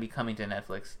 It's going to be coming to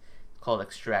Netflix. It's called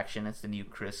Extraction. It's the new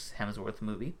Chris Hemsworth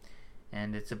movie,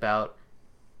 and it's about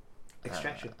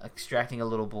extracting a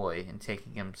little boy and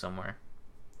taking him somewhere.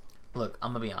 Look,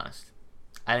 I'm going to be honest.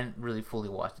 I didn't really fully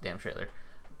watch the damn trailer,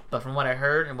 but from what I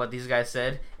heard and what these guys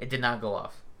said, it did not go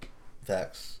off.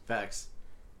 Facts.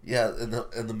 Yeah, in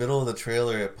the middle of the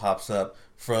trailer, it pops up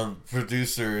from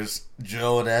producers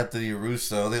Joe and Anthony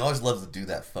Russo. They always love to do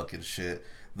that fucking shit.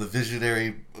 The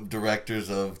visionary directors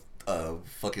of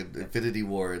fucking Infinity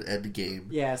War and Endgame.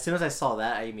 Yeah, as soon as I saw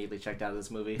that, I immediately checked out of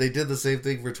this movie. They did the same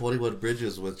thing for 21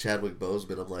 Bridges with Chadwick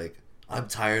Boseman. I'm like, I'm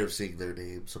tired of seeing their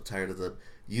names. I'm tired of them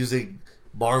using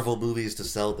Marvel movies to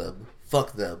sell them.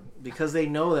 Fuck them. Because they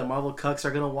know that Marvel cucks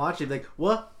are gonna watch it. Like,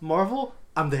 what? Marvel?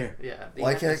 I'm there. Yeah.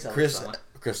 Why can't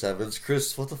Chris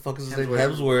Evans, what the fuck is his name?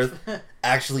 Hemsworth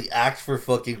actually act for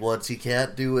fucking once. He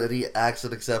can't do any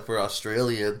accent except for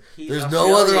Australian. There's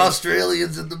no other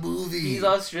Australians in the movie. He's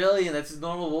Australian. That's his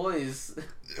normal voice.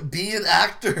 Be an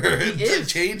actor. He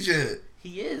is. Change it.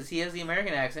 He is. He has the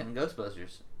American accent in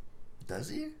Ghostbusters. Does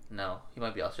he? No, he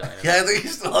might be Australian. Yeah, I think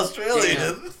he's still Australian.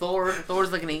 Damn.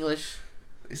 Thor's like an English.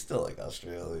 He's still like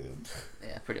Australian.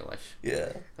 Yeah, pretty much.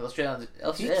 Yeah.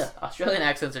 Australian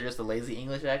accents are just a lazy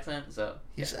English accent, so...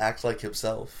 He just acts like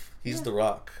himself. He's The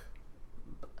Rock.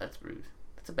 That's rude.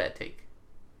 That's a bad take.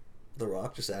 The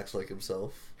Rock just acts like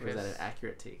himself. Or is that an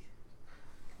accurate take?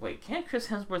 Wait, can't Chris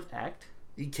Hemsworth act?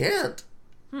 He can't.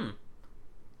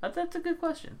 That's a good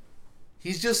question.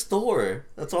 He's just Thor.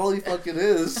 That's all he fucking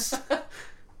is.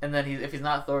 And then if he's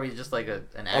not Thor, he's just like an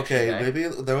action guy. Okay, maybe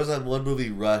there was that one movie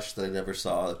Rush that I never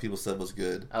saw that people said was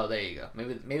good. Oh, there you go.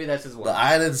 Maybe that's his one. But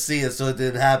I didn't see it, so it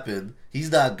didn't happen.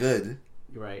 He's not good.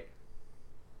 You're right.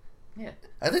 Yeah.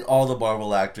 I think all the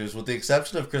Marvel actors, with the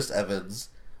exception of Chris Evans,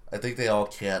 I think they all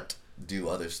can't do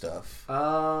other stuff.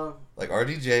 Like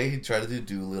RDJ, he tried to do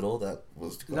Doolittle. That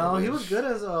was garbage. No, he was good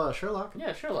as Sherlock.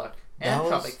 Yeah, Sherlock. And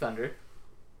Tropic Thunder.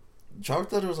 Tropic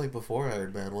Thunder was like before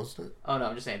Iron Man, wasn't it? Oh no,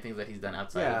 I'm just saying things that he's done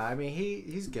outside. Yeah, I mean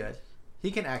he's good.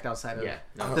 He can act outside of. Yeah.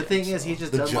 The thing is, he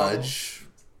just The does Judge.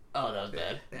 Oh, that was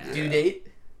bad. Yeah. Due date.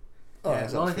 Oh, Yeah,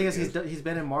 the only thing is he's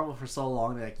been in Marvel for so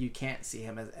long that like you can't see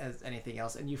him as anything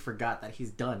else, and you forgot that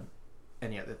he's done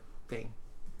any other thing.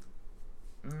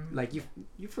 Like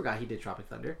you forgot he did Tropic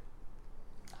Thunder.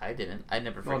 I didn't. I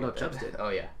never Oh, forgot no, that. Chubbs did. Oh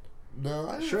yeah. No,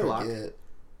 I didn't Sherlock. forget.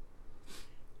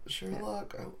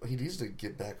 Sherlock, he needs to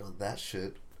get back on that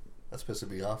shit. That's pissing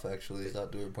me off, actually. He's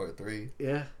not doing part 3.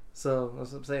 Yeah. So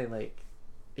that's what I'm saying. Like,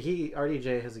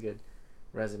 RDJ has a good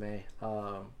resume.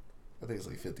 I think it's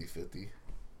like 50-50.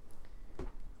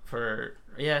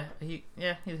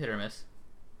 He's hit or miss.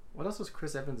 What else was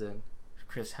Chris Evans in?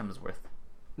 Chris Hemsworth.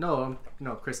 No,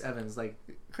 Chris Evans. Like,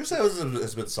 Chris Evans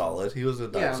has been solid. He was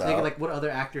in yeah, I'm Knives thinking Out. like what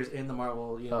other actors in the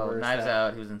Marvel universe? Knives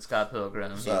Out. He was in Scott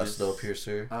Pilgrim. He was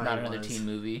Snowpiercer. not another teen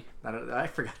movie. I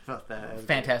forgot about that.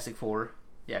 Fantastic Four.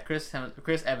 Yeah, Chris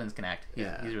Evans can act.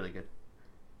 He's really good.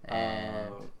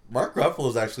 And Mark Ruffalo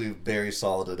is actually very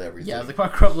solid at everything. yeah, like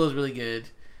Mark Ruffalo is really good.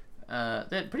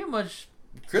 That pretty much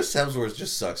Chris Hemsworth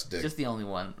just sucks dick. just the only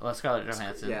one. Well, Scarlett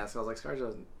Johansson. Yeah, so I was like,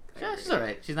 ScarJo. Yeah, she's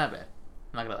alright. She's not bad.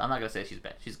 I'm not gonna say she's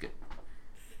bad. She's good.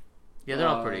 Yeah, they're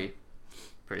all pretty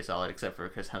solid except for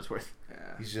Chris Hemsworth. Yeah.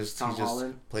 He just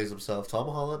Holland. plays himself. Tom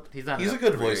Holland. He's a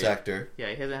good voice actor. Yeah,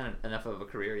 he hasn't had enough of a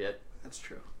career yet. That's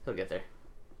true. He'll get there.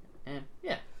 And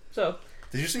yeah, so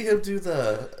Did you see him do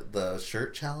the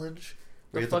shirt challenge?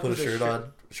 Where you have to put a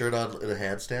shirt on in a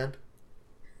handstand?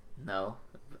 no,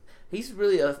 he's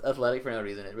really athletic for no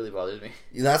reason. It really bothers me.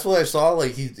 That's what I saw.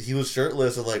 Like he was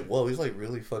shirtless and like, whoa, he's like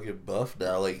really fucking buff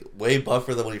now. Like way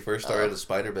buffer than when he first started as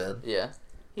Spider-Man. Yeah,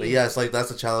 But yeah, it's like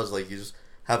that's a challenge. Like you just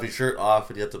have your shirt off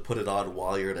and you have to put it on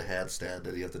while you're in a handstand,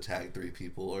 and you have to tag 3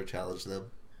 people or challenge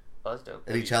them. Oh, that's dope.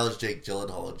 And he challenged Jake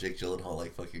Gyllenhaal, and Jake Gyllenhaal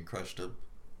like fucking crushed him.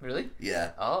 Really?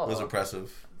 Yeah. Oh. It was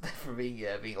impressive. For being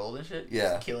old and shit?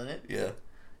 Yeah. Just killing it? Yeah.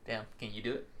 Damn, can you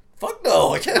do it? Fuck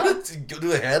no, I can't go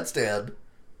do a handstand.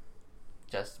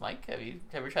 Just Mike, have you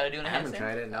ever tried to do a handstand? I haven't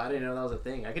tried it. No, I didn't know that was a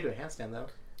thing. I could do a handstand though.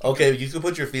 Okay, you can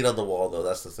put your feet on the wall though.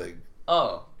 That's the thing.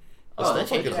 Oh. It's still that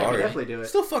changes fucking hard. I could everything. definitely do it.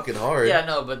 Still fucking hard. Yeah,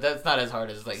 no, but that's not as hard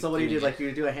as like. So what do you do? doing Like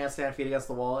you do a handstand, feet against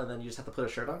the wall, and then you just have to put a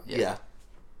shirt on. Yeah.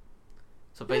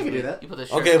 So Yeah, you can basically, do that. you put the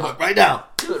shirt Okay, on. but right now.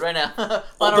 Do it right now.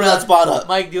 Open that spot up.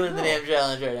 Mike doing the damn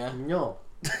challenge right now. No,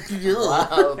 Wow,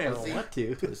 I don't pussy. want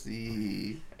to.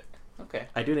 Pussy. Okay.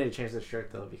 I do need to change this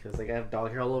shirt though because like I have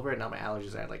dog hair all over it. Now my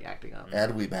allergies are like acting up.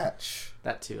 And we match.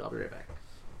 That too. I'll be right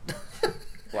back.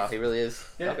 Wow, he really is.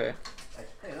 Yeah. Okay.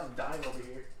 Hey, I'm dying over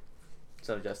here.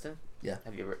 So Justin, Yeah.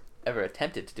 have you ever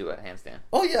attempted to do a handstand?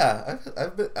 Oh yeah,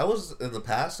 I was in the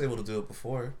past able to do it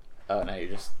before, Oh, now you're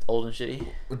just old and shitty.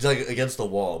 which like against the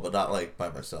wall, but not like by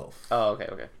myself. Oh, okay.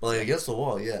 But like against the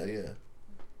wall, yeah. Yeah.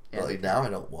 But like now I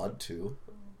don't want to.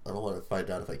 I don't want to find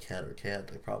out if I can or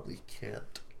can't. I probably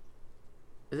can't.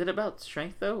 Is it about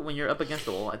strength though? When you're up against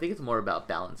the wall, I think it's more about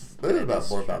balance. It is about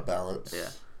more about balance. Yeah.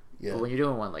 Yeah. But when you're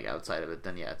doing one like outside of it,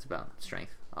 then yeah, it's about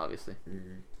strength, obviously.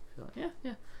 Mhm. So,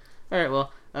 yeah. All right.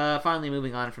 Well, finally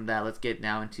moving on from that, let's get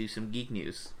now into some geek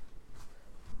news.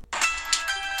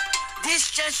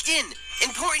 This just in.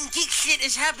 Important geek shit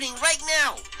is happening right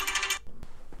now.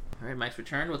 All right, Mike's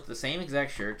returned with the same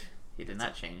exact shirt. He did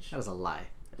not change. That was a lie.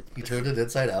 He turned it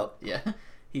inside out. Yeah,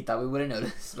 he thought we would have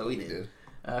noticed, but we He did.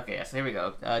 Okay, so here we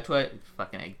go.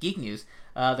 Geek news.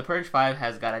 The Purge 5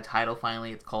 has got a title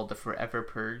finally. It's called The Forever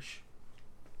Purge.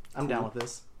 I'm down with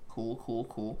this.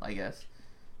 Cool, I guess.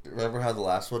 Remember how the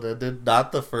last one ended?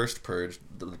 Not the first Purge,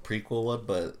 the prequel one,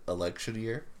 but election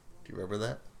year. Do you remember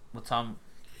that? Well,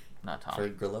 not Tom.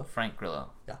 Frank Grillo? Frank Grillo.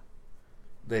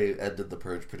 They ended the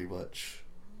Purge pretty much.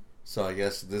 So I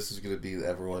guess this is going to be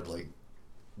everyone, like,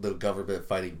 the government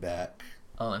fighting back.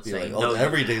 Oh, and Be saying like, no.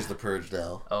 every day's the Purge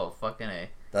now. Oh, fucking A.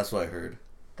 That's what I heard.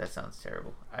 That sounds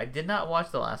terrible. I did not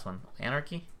watch the last one.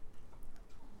 Anarchy?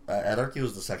 Anarchy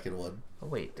was the second one. Oh,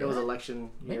 wait. It was did I? election.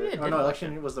 Maybe Year. I Oh did no, watch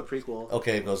election was the prequel.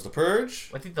 Okay, it goes the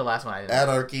Purge, I think the last one I didn't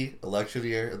Anarchy, election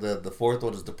year, and then the fourth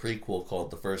one is the prequel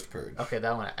called The First Purge. Okay,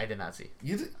 that one I did not see.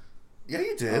 You did? Yeah,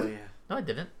 you did. Oh yeah. No, I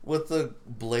didn't. With the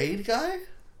Blade guy?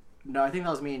 No, I think that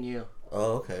was me and you.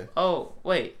 Oh, okay. Oh,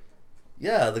 wait.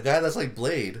 Yeah, the guy that's like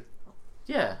Blade.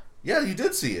 Yeah, Yeah, you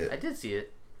did see I it. did see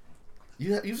it.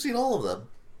 You've seen all of them.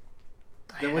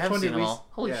 Then I which have one seen did them we? all.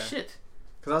 Holy yeah. shit.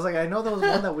 Because I was like, I know there was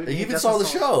one that we. And you even just saw the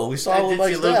show. We saw I it with did see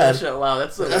Mike's a little bit of dad. show. Wow,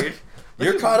 that's so weird.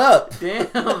 You're caught up. Damn.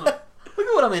 Look at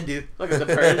what I'm into. Look at the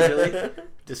Purge, really.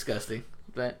 Disgusting.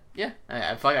 But, yeah.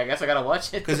 I guess I gotta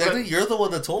watch it. Because I think you're the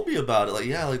one that told me about it. Like,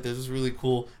 yeah, like there's this really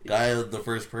cool guy in the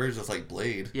first Purge that's like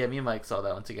Blade. Yeah, me and Mike saw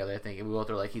that one together, I think. And we both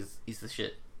were like, he's the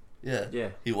shit. Yeah. Yeah.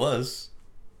 He was.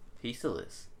 He still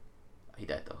is. He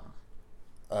died, though,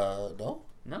 huh? No?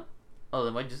 No? Oh,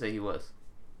 then why'd you say he was?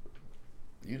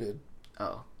 You did.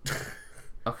 Oh.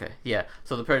 Okay, yeah.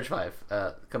 So the Purge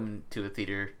 5, coming to a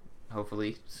theater,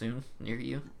 hopefully, soon, near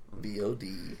you.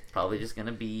 VOD. Probably just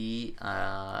gonna be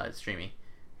streaming.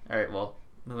 Alright, well,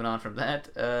 moving on from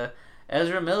that.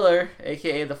 Ezra Miller,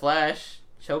 aka The Flash,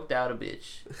 choked out a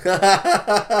bitch.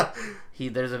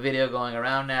 There's a video going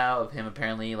around now of him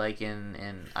apparently like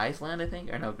in Iceland, I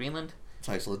think, or no, Greenland. It's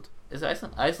Iceland. Is it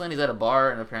Iceland? Iceland. He's at a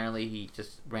bar and apparently he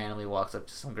just randomly walks up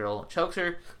to some girl, chokes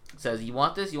her, says, "You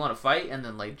want this? You want to fight?" And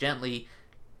then like gently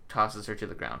tosses her to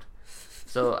the ground.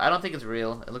 So I don't think it's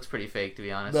real. It looks pretty fake, to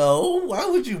be honest. No, why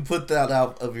would you put that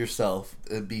out of yourself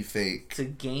and be fake? To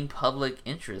gain public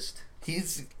interest.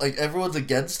 He's like everyone's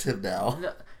against him now.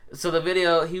 No. So the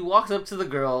video, he walks up to the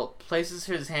girl, places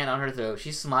his hand on her throat.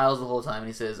 She smiles the whole time, and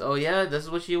he says, "Oh yeah, this is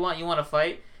what you want? You want to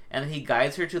fight?" And then he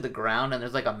guides her to the ground, and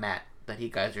there's like a mat that he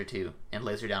guides her to, and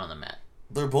lays her down on the mat.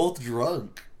 They're both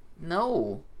drunk.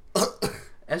 No,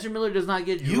 Ezra Miller does not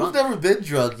get drunk. You've never been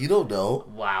drunk. You don't know.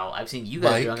 Wow, I've seen you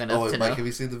guys Mike, drunk enough to Mike, know. have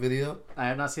you seen the video? I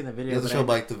have not seen the You video. have to but show I-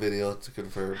 Mike the video to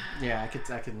confirm. Yeah, I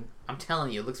can. I'm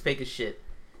telling you, it looks fake as shit.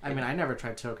 I mean, I never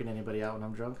tried choking anybody out when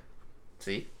I'm drunk.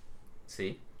 See?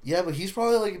 Yeah, but he's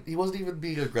probably like he wasn't even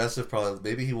being aggressive. Probably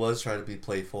maybe he was trying to be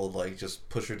playful, and, like just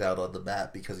push her down on the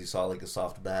mat because he saw like a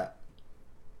soft mat.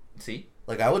 See?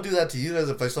 Like I would do that to you guys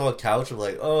if I saw a couch. I'm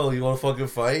like, oh, you want to fucking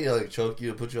fight? I, like choke you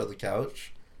and put you on the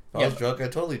couch. If I Yeah, was but- drunk,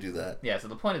 I'd totally do that. Yeah, so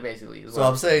the point is basically... So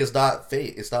I'm saying it's not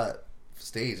fake. It's not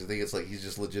staged. I think it's like he's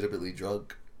just legitimately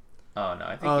drunk. Oh, no,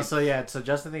 I think Oh, he's... so yeah, so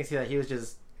Justin thinks that he was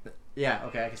just Yeah,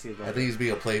 okay, I can see it. I think he's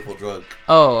being a playful drunk.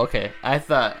 Oh, okay. I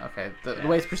thought the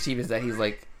way it's perceived is that he's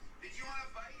like.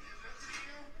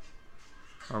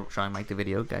 Or showing Mike the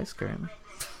video, guys. Currently.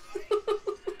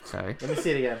 Sorry. Let me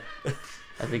see it again.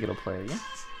 I think it'll play again.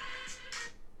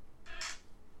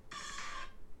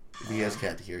 If you guys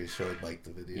can't hear, he's showing Mike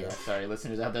the video. Yeah, sorry,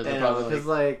 listeners out there. They're And probably because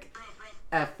like,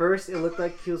 at first it looked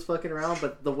like he was fucking around,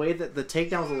 but the way that the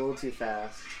takedown was a little too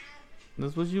fast.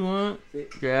 "That's what you want." See?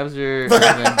 Grabs her, and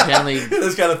then gently.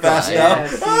 It's kind of fast Yeah,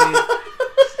 now.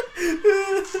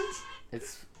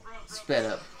 It's sped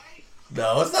up.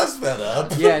 No, it's not sped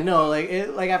up. Yeah, no, like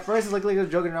at first it looked like he was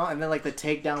joking around, and then like the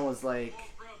takedown was like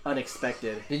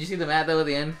unexpected. Did you see the mat though at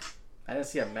the end? I didn't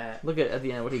see a mat. Look at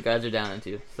the end what he guides her down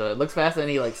into. So it looks fast, and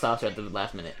he like stops her at the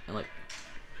last minute. And like,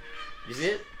 you see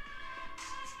it?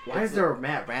 Why is there a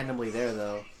mat randomly there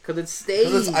though? Because it stays.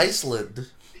 Because it's Iceland.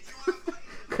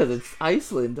 Because it's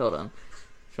Iceland. Hold on.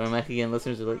 Showing Mike again.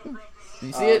 Listeners are like, "Oh."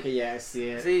 You see Oh, it? okay, yeah, I see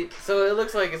it. See, so it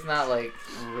looks like it's not like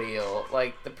real.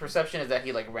 Like the perception is that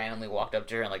he like randomly walked up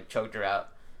to her and like choked her out.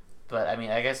 But I mean,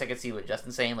 I guess I could see what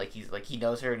Justin's saying. Like he's like he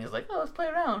knows her and he's like, "Oh, let's play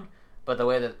around." But the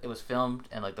way that it was filmed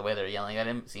and like the way they're yelling at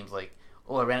him, it seems like,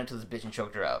 "Oh, I ran into this bitch and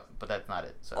choked her out." But that's not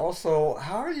it. So Also,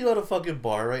 how are you at a fucking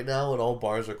bar right now when all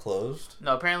bars are closed?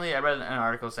 no, apparently I read an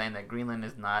article saying that Greenland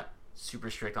is not super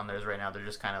strict on theirs right now. They're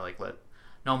just kind of like let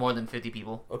no more than 50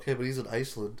 people. Okay, but he's in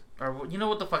Iceland. Or you know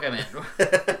what the fuck I meant.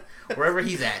 Wherever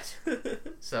he's at.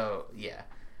 So, yeah.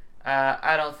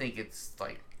 I don't think it's,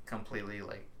 like, completely,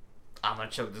 like, I'm gonna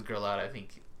choke this girl out. I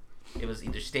think it was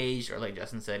either staged or, like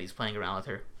Justin said, he's playing around with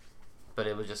her. But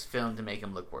it was just filmed to make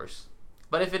him look worse.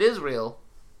 But if it is real,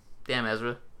 damn,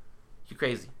 Ezra, you're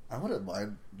crazy. I wouldn't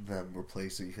mind them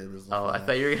replacing him as the Oh, I Flash.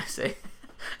 thought you were gonna say...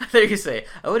 I thought you were gonna say,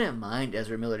 I wouldn't mind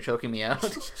Ezra Miller choking me out.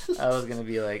 I was gonna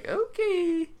be like,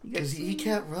 okay. Because he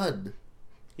can't run.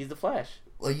 He's the Flash.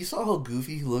 Like, you saw how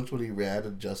goofy he looked when he ran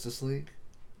in Justice League?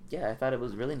 Yeah, I thought it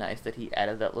was really nice that he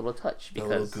added that little touch The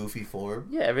little because goofy form.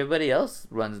 yeah, everybody else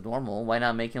runs normal. Why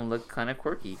not make him look kind of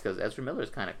quirky? Because Ezra Miller's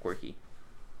kind of quirky.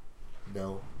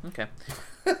 No. Okay.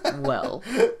 Well,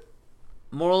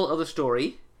 moral of the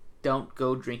story: don't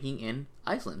go drinking in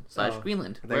Iceland / Oh,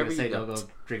 Greenland, I thought you were wherever gonna say you go. don't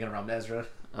go drinking around Ezra.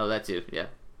 Oh, that too. Yeah.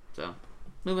 So,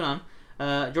 moving on.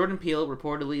 Jordan Peele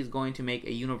reportedly is going to make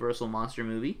a Universal monster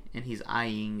movie, and he's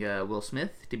eyeing Will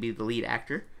Smith to be the lead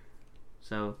actor.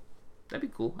 So, that'd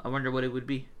be cool. I wonder what it would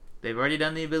be. They've already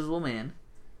done The Invisible Man.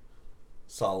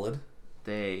 Solid.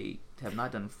 They have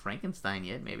not done Frankenstein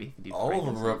yet. Maybe they could do All of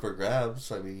them Frankenstein. are up for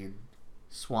grabs. I mean,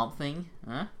 Swamp Thing,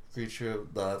 huh? Creature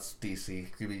of... No, that's DC.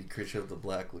 You mean Creature of the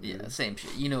Black Lagoon. Yeah, same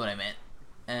shit. You know what I meant.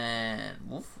 And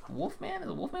Wolfman? Is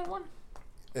the Wolfman one?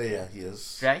 Yeah, he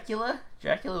is. Dracula?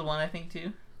 Dracula's one, I think,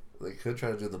 too. They could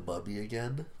try to do the Mummy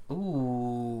again.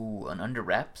 Ooh, an Under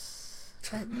Wraps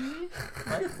type movie?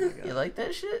 Right? You like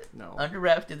that shit? No. Under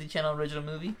Wraps Disney Channel original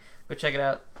movie. Go check it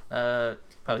out.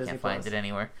 Probably Disney can't find Plus. it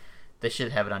anywhere. They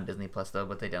should have it on Disney Plus though,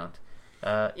 but they don't.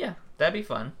 Yeah, that'd be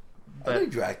fun. I But like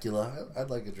Dracula. I'd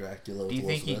like a Dracula. do you with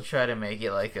think Will he'd Smith. try to make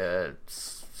it like a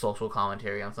social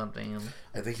commentary on something?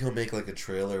 I think he'll make like a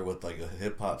trailer with like a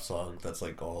hip hop song that's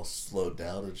like all slowed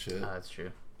down and shit. That's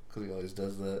true. Because he always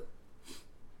does that.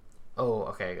 Oh,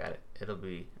 okay, I got it. It'll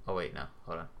be. Oh wait, no,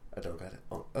 hold on. I don't got it.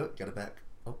 Oh, got it back.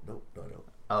 Oh, no, I don't.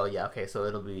 Oh yeah, okay, so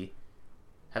it'll be.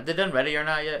 Have they done Ready or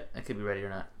Not yet? It could be Ready or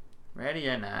Not. Ready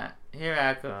or Not, here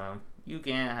I come. You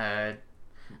can't hide.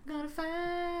 Gonna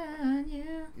find you.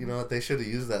 You know what? They should have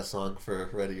used that song for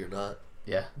Ready or Not,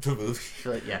 Yeah. the movie. I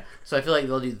feel like, yeah. So I feel like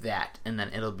they'll do that, and then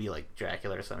it'll be like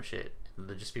Dracula or some shit.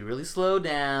 They'll just be really slowed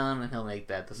down, and he'll make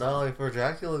that the No, song. like for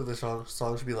Dracula, the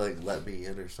song should be like "Let Me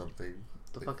In" or something.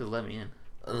 The fuck is Let Me In?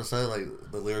 I don't know,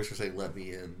 like the lyrics are saying "Let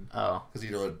Me In" Oh, because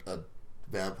you know a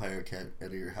vampire can't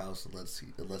enter your house unless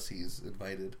he's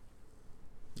invited.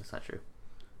 that's not true.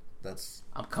 That's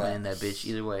I'm coming in that bitch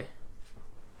either way.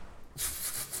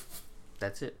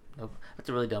 That's it. Nope. That's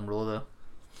a really dumb rule, though.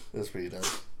 That's pretty dumb.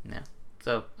 Yeah.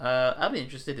 So, I'll be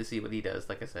interested to see what he does.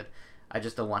 Like I said, I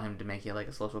just don't want him to make it like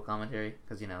a social commentary.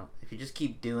 Because, you know, if you just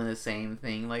keep doing the same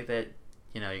thing like that,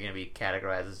 you know, you're going to be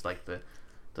categorized as like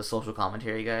the social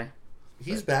commentary guy.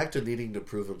 He's back to needing to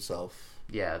prove himself.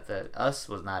 Yeah, that Us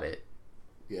was not it.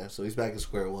 Yeah, so he's back at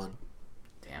square one.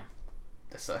 Damn.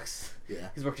 That sucks. Yeah,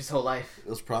 He's worked his whole life. it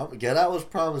was Get Out was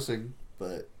promising,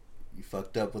 but you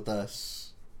fucked up with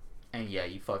Us. And yeah,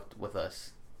 you fucked with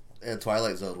Us. And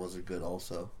Twilight Zone wasn't good,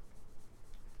 also.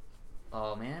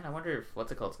 Oh, man. I wonder if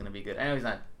What's It Called's going to be good. I know he's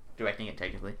not directing it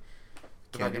technically.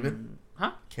 Candyman?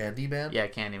 Huh? Candyman? Yeah,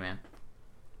 Candyman.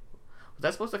 Was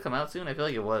that supposed to come out soon? I feel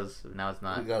like it was. But now it's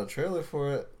not. We got a trailer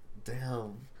for it.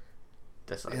 Damn.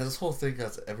 That sucks. Yeah, this whole thing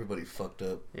got everybody fucked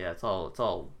up. Yeah, it's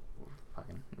all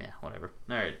fucking, yeah, whatever.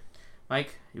 Alright.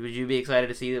 Mike, would you be excited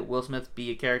to see that Will Smith be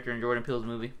a character in Jordan Peele's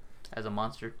movie as a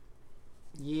monster?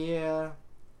 Yeah,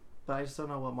 but I just don't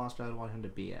know what monster I'd want him to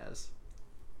be as.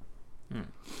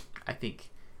 I think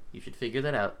you should figure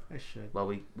that out I should. while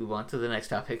we move on to the next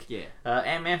topic. Yeah.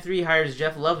 Ant-Man 3 hires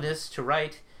Jeff Loveness to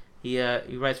write. He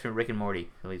writes for Rick and Morty,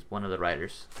 so he's one of the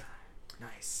writers.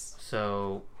 Nice.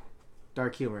 So,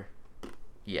 Dark humor.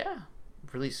 yeah.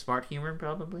 Really smart humor,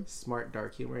 probably. Smart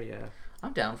dark humor, yeah.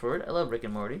 I'm down for it. I love Rick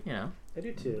and Morty, you know. I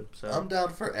do too. So I'm down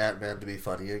for Ant-Man to be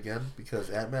funny again because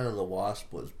Ant-Man and the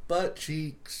Wasp was butt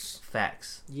cheeks.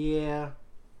 facts. Yeah.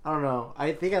 I don't know.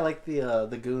 I think I like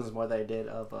the Goons more than I did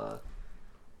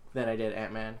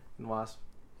Ant-Man and Wasp.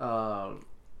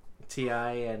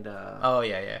 T.I. and Oh,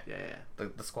 yeah. yeah.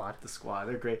 The squad. The Squad.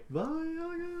 They're great.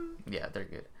 Yeah, they're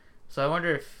good. So I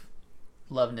wonder if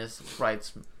Loveness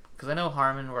writes, because I know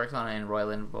Harmon works on it and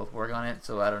Roiland both work on it,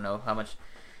 so I don't know how much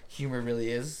humor really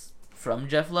is from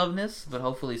Jeff Loveness, but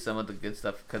hopefully some of the good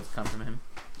stuff could come from him.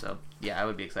 So yeah, I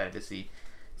would be excited to see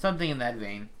something in that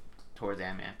vein towards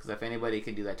Ant-Man, because if anybody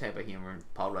could do that type of humor,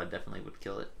 Paul Rudd definitely would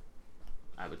kill it,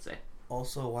 I would say.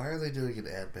 Also, why are they doing an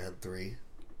Ant-Man 3?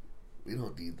 We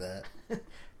don't need that.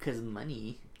 Because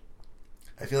money.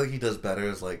 I feel like he does better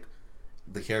as, like,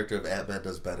 the character of Ant-Man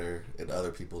does better in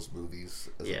other people's movies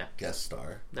as Yeah. a guest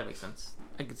star. That makes sense.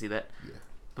 I can see that. Yeah.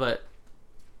 But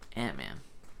Ant-Man,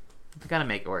 they gotta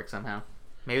make it work somehow.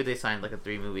 Maybe they signed like a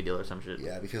 3-movie deal or some shit.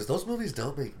 Yeah, because those movies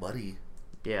don't make money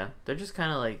Yeah, they're just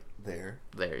kind of like there.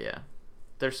 there. Yeah,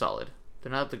 they're solid.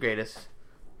 They're not the greatest,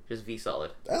 just V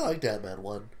solid. I liked Ant-Man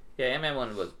 1. Yeah, Ant-Man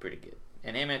 1 was pretty good,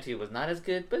 and Ant-Man 2 was not as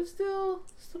good, but still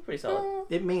pretty solid.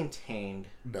 It maintained.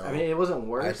 No. I mean, it wasn't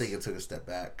worse. I think it took a step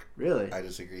back. Really? I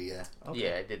disagree, yeah. Okay. Yeah,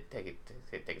 it did take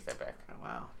a step back, Oh,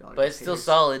 wow. Y'all are but it's still haters.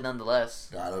 solid nonetheless.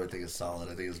 No, I don't think it's solid.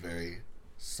 I think it's very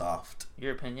soft.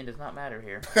 Your opinion does not matter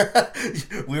here.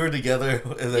 We were together,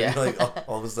 and then Yeah. like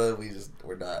all of a sudden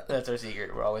we're not. That's our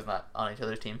secret. We're always not on each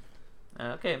other's team.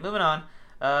 Okay, moving on.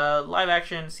 Live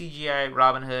action CGI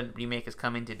Robin Hood remake is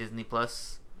coming to Disney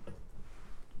Plus.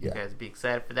 You Yeah. guys be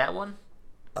excited for that one?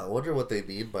 I wonder what they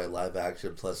mean by live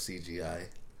action plus CGI.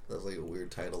 That's like a weird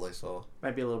title I saw.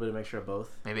 Might be a little bit of mixture of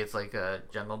both. Maybe it's like a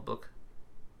Jungle Book.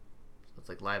 So it's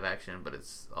like live action, but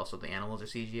it's also the animals are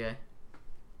CGI.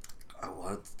 I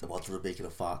want them to make it a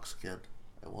fox again.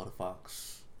 I want a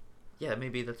fox. Yeah,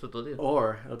 maybe that's what they'll do.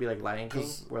 Or it'll be like Lion King,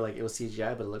 'Cause- where like it was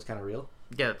CGI, but it looks kind of real.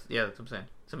 Yeah, that's what I'm saying.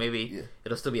 So maybe Yeah.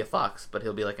 it'll still be a fox, but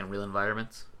he'll be like in real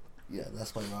environments. Yeah,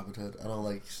 that's my Robin Hood. I don't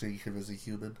like seeing him as a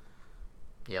human.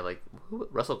 Yeah, like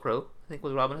Russell Crowe, I think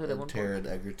was Robin Hood at And one point. Taron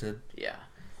Egerton. Yeah.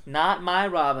 Not my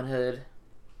Robin Hood.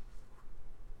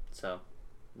 So,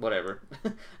 whatever.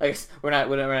 I guess we're not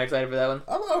excited for that one.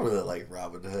 I don't really like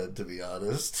Robin Hood, to be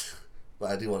honest.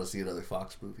 But I do want to see another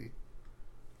Fox movie.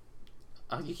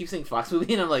 Oh, you keep saying Fox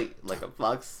movie, and I'm like a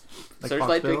Fox Like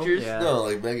Searchlight Foxville? Pictures. Yeah. No,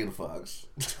 like Megan Fox.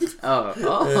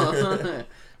 Oh.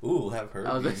 Ooh, have her.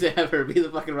 I was gonna be- say have her be the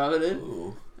fucking Robin Hood.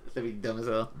 Ooh. That'd be dumb as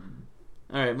hell.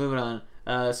 All right, moving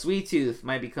on. Sweet Tooth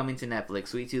might be coming to Netflix.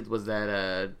 Sweet Tooth was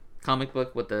that comic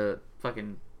book with the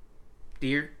fucking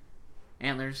deer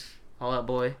antlers, Fall Out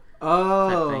Boy.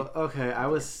 Oh, okay. I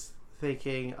was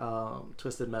thinking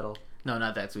Twisted Metal. No,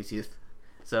 not that Sweet Tooth.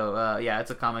 So yeah,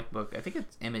 it's a comic book. I think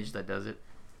it's Image that does it.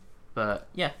 But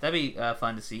yeah, that'd be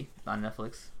fun to see on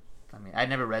Netflix. I mean, I'd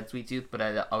never read Sweet Tooth, but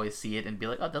I'd always see it and be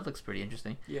like, oh, that looks pretty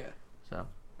interesting. Yeah. So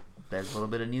there's a little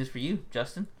bit of news for you,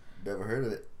 Justin. Never heard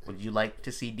of it. Would you like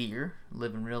to see deer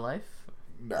live in real life?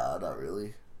 Nah, not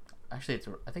really. Actually,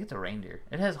 I think it's a reindeer.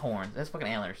 It has horns. It has fucking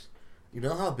antlers. You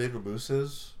know how big a moose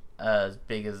is? As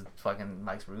big as fucking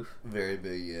Mike's roof. Very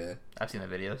big, yeah. I've seen the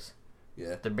videos.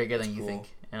 Yeah. They're bigger than It's you cool.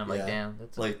 think. And I'm like, Yeah. damn,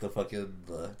 that's Like the fucking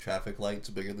traffic lights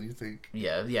bigger than you think.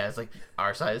 yeah, it's like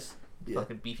our size. Yeah.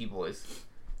 Fucking beefy boys.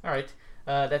 Alright.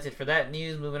 That's it for that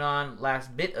news. Moving on.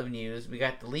 Last bit of news. We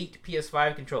got the leaked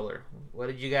PS5 controller. What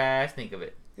did you guys think of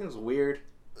it? It was weird.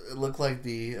 It looked like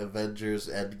the Avengers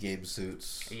Endgame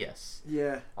suits. Yes.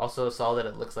 Yeah. Also saw that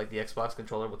it looks like the Xbox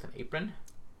controller with an apron,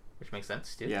 which makes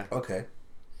sense too. Yeah. Okay.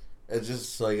 It's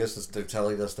just, so I guess they're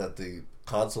telling us that the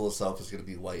console itself is going to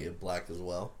be white and black as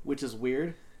well. Which is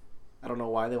weird. I don't know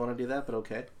why they want to do that, but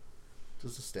okay.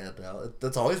 Just to stand out.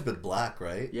 That's always been black,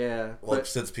 right? Yeah. Well, But,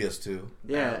 since PS2.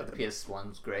 yeah. But the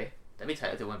PS1's gray. That'd be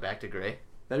tight if they went back to gray.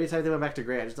 That'd be time they went back to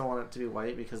gray. I just don't want it to be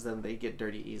white because then they get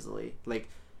dirty easily. Like,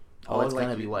 Oh, it's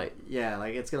gonna be white. Yeah,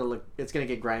 like it's gonna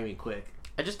get grimy quick.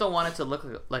 I just don't want it to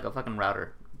look like a fucking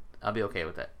router. I'll be okay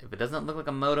with that. If it doesn't look like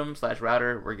a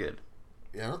modem/router, we're good.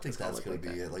 Yeah, I don't think It's gonna that's look going to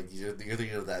like be that. it. Like, you're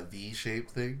thinking of that V-shaped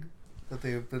thing? that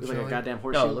they've been It's like showing? a goddamn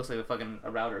horseshoe. No, it looks like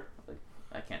a router. Like,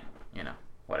 I can't,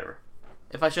 whatever.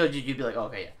 If I showed you, you'd be like, oh,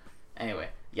 okay, yeah. Anyway,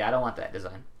 yeah, I don't want that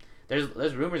design.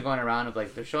 There's rumors going around of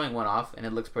like they're showing one off, and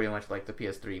it looks pretty much like the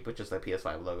PS3, but just like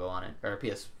PS5 logo on it, or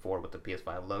PS4 with the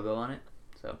PS5 logo on it.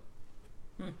 So,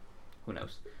 who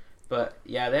knows? But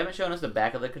yeah, they haven't shown us the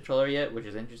back of the controller yet, which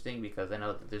is interesting because I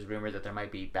know that there's rumors that there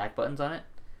might be back buttons on it,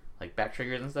 like back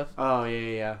triggers and stuff. Oh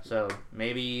yeah. So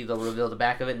maybe they'll reveal the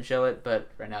back of it and show it, but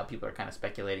right now people are kind of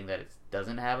speculating that it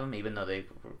doesn't have them, even though they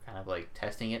were kind of like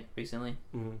testing it recently.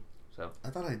 Mm-hmm. So I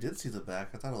thought I did see the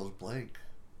back. I thought it was blank.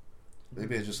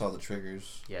 Maybe I just saw the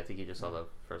triggers. yeah, I think you just saw the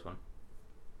first one,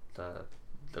 the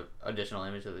additional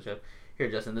image of the show. Here,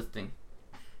 Justin, this thing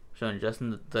showing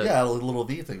Justin the Yeah, a little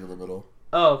V thing in the middle.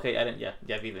 Oh, okay. I didn't. Yeah,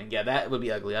 even. Yeah, that would be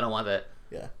ugly. I don't want that.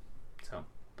 Yeah. So,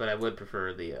 but I would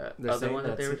prefer the They're other saying one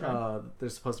that they were showing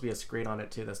there's supposed to be a screen on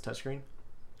it too. That's touchscreen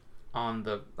on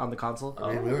the. on the console.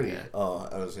 I mean, we already. yeah. Oh,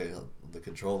 I was saying the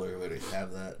controller. We already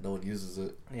have that. No one uses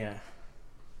it. Yeah.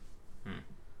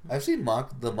 I've seen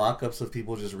the mock-ups of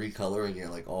people just recoloring it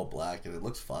like all black, and it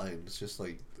looks fine. It's just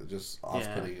like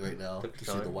off-putting right now The to see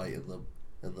controller. the white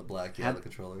and the black. Yeah, Had- the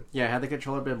controller. Yeah, had the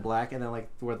controller been black and then like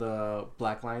where the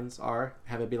black lines are,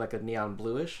 have it be like a neon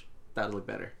bluish, that would look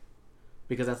better.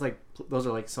 Because that's like those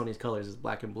are like Sony's colors, is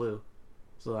black and blue.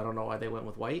 So I don't know why they went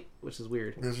with white, which is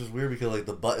weird. It's just weird because like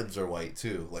the buttons are white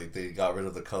too. Like they got rid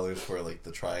of the colors for like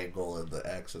the triangle and the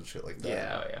X and shit like that.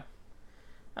 Yeah, yeah.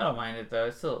 I don't mind it though.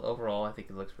 It's still overall, I think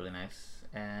it looks really nice.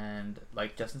 And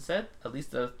like Justin said, at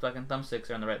least the fucking thumbsticks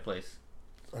are in the right place.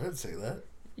 I didn't say that.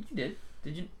 You did?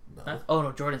 Did you? No. Not? Oh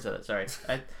no, Jordan said it. Sorry.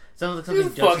 Sounds like Get something.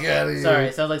 the fuck outta here. Sorry,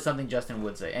 it sounds like something Justin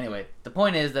would say. Anyway, the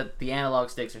point is that the analog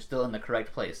sticks are still in the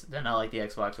correct place. They're not like the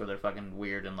Xbox where they're fucking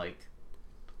weird and like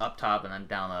up top and then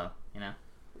down low.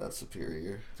 That's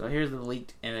superior. So here's the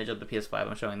leaked image of the PS5.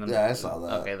 I'm showing them. Yeah, I saw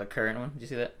that. Okay, the current one. Did you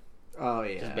see that? Oh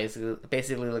yeah. Just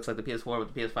basically looks like the PS4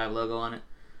 with the PS5 logo on it.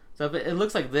 So if it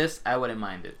looks like this, I wouldn't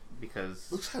mind it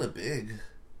because Looks kind of big.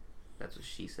 that's what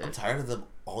she said. I'm tired of them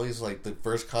always like the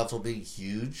first console being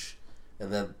huge,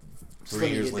 and then 3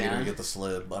 Slim years it later down. you get the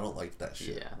slim. I don't like that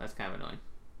shit. Yeah, that's kind of annoying.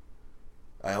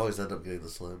 I always end up getting the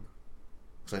slim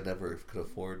because I never could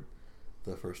afford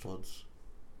the first ones.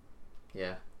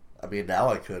 Yeah, I mean, now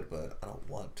I could, but I don't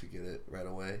want to get it right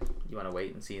away. you want to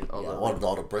wait and see all I want it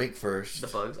all to break first. the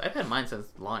bugs. I've had mine since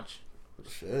launch.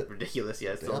 Shit. Ridiculous.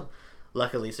 Yeah, still Damn.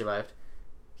 luckily survived.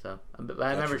 So, but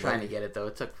I remember your trying money. to get it though.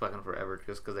 It took fucking forever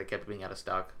just because they kept being out of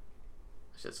stock.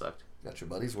 Shit sucked. Got your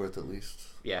money's worth at least.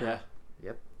 Yeah. Yeah.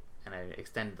 Yep. And I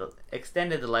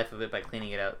extended the life of it by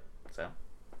cleaning it out. So.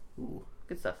 Ooh.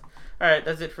 Good stuff. All right,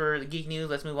 that's it for the geek news.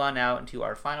 Let's move on now into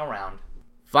our final round.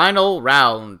 Final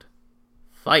round.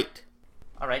 Fight.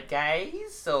 All right,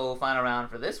 guys. So final round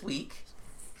for this week.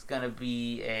 It's gonna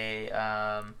be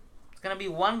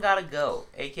one gotta go.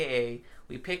 AKA,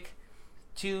 we pick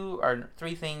 2 or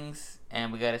 3 things,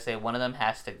 and we gotta say one of them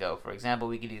has to go. For example,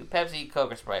 we could do Pepsi,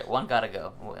 Coke, or Sprite. One gotta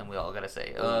go, and we all gotta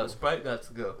say, Sprite got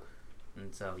to go.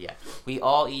 And so, yeah. We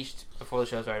all each, before the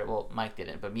show started, well, Mike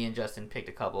didn't, but me and Justin picked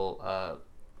a couple.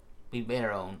 We made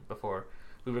our own before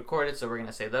we recorded, so we're going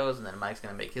to say those, and then Mike's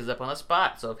going to make his up on the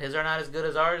spot. So if his are not as good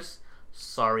as ours,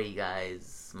 sorry,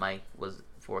 guys. Mike was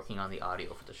working on the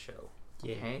audio for the show.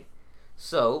 Yeah. Okay?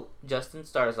 So, Justin,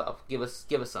 start us off. Give us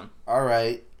some. All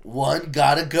right. One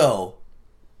gotta go.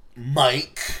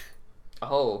 Mike.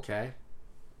 Oh, Okay.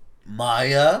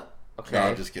 Maya. okay. No,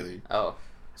 I'm just kidding. Oh,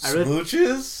 I really-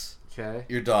 Smooches. Okay.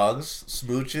 Your dogs.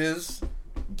 Smooches.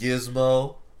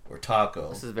 Gizmo. Or Taco.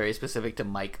 this is very specific to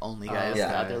Mike only, guys, yeah.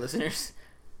 not their listeners.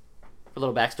 For a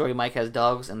little backstory, Mike has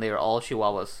dogs, and they are all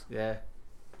Chihuahuas. Yeah.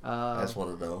 I just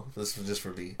want to know. This is just for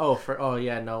me. No,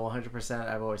 100%.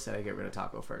 I've always said I get rid of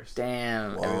Taco first.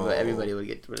 Damn, Whoa. everybody would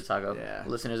get rid of Taco. Yeah.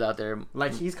 Listeners out there,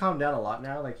 Like he's calmed down a lot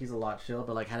now. Like he's a lot chill.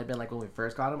 But like had it been like when we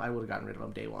first got him, I would have gotten rid of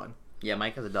him day one. yeah,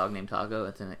 Mike has a dog named Taco.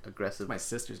 It's an aggressive My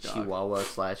sister's dog. Chihuahua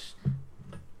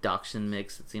 / Dachshund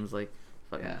mix. It seems like.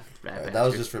 Fucking Yeah. rat All right, that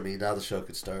was bastard. just for me. Now the show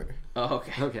could start. Oh,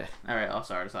 okay. Okay. All right, I'll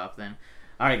start us off then.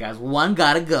 All right, guys. One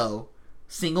gotta go.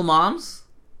 Single moms.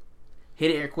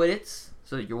 Hit it or quit it.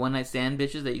 So your one night stand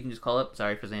bitches that you can just call up.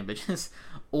 Sorry for saying bitches.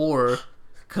 Or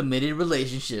committed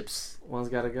relationships. One's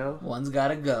got to go. One's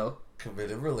gotta go.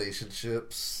 Committed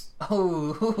relationships.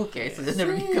 Oh, okay. So there's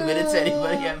never be committed to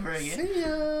anybody ever again. See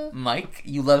ya. Mike,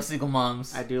 you love single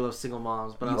moms. I do love single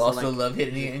moms, but You also also like, love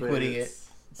hitting it and quitting it.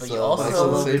 But So you Michael's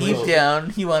also, the same deep boat.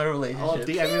 down, you want a Oh, relationship.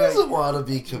 dude, He I mean, doesn't like, want to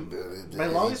be committed. to my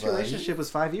longest anybody. relationship was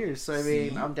 5 years, so I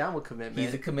mean, See? I'm down with commitment.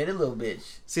 He's a committed little bitch.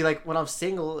 See, like when I'm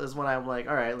single is when I'm like,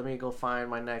 all right, let me go find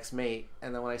my next mate,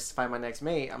 and then when I find my next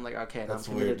mate, I'm like, okay, now That's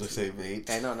I'm weird committed to say, mate.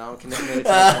 I know, now I'm committed to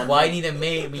like one Why mate. need a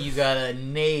mate when you got a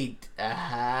Nate?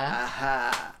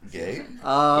 Aha. Gay?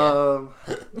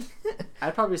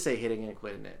 I'd probably say hitting and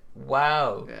quitting it.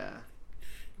 Wow. Yeah.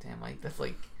 Damn, like that's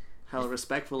like How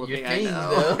respectful of your me, thing, I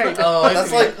know. though. Oh, I That's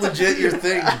see. like legit your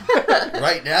thing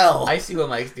right now. I see what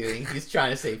Mike's doing. He's trying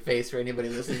to save face for anybody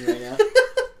listening right now.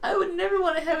 I would never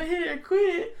want to have a hit or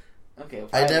quit. Okay.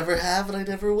 I never have and I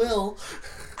never will.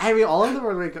 I mean, all of them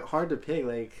are like hard to pick,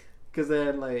 like, because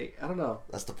then, like, I don't know.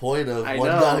 That's the point of I one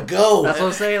know. gotta go. That's what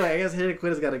I'm saying. Like, I guess hit and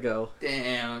quit has got to go.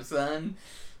 Damn, son.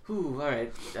 Whew, all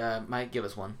right. Mike, give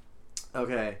us one.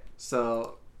 Okay,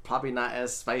 so probably not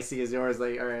as spicy as yours.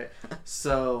 Like, all right,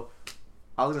 so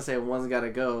I was gonna say one's got to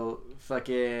go.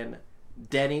 Fucking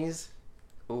Denny's,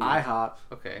 Ooh. IHOP,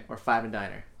 Okay. or Five and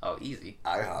Diner. Oh, easy.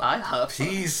 IHOP. IHOP.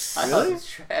 Peace. IHOP Really? is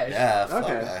trash. Yeah, fuck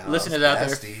Okay. IHOP. Listeners out there,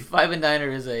 Nasty. Five and Diner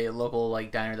is a local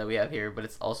like diner that we have here, but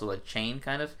it's also a chain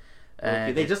kind of.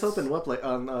 And They just it's- opened up like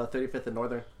on 35th and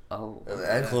Northern. Oh,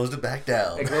 And closed it back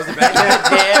down. It closed it back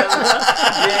Damn, down.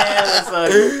 that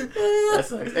sucks. That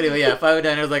sucks. Anyway, yeah, Five and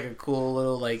Diner is like a cool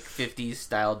little like 50s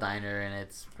style diner, and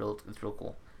it's real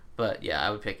cool. But yeah, I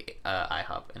would pick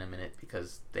IHOP in a minute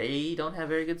because they don't have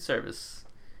very good service,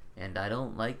 and I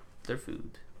don't like their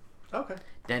food. Okay.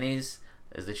 Denny's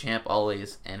is the champ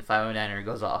always, and Five and Diner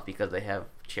goes off because they have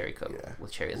cherry coke Yeah.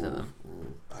 with cherries in them.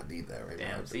 Ooh, I need that right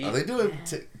Damn, now. see? Are they doing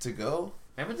to go?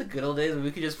 Remember the good old days when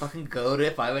we could just fucking go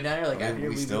to Five and Diner like I mean, after we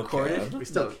we still recorded? can. We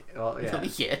still, well, No, yeah. we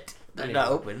can't. They're Anyway. not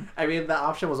open. I mean, the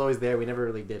option was always there. We never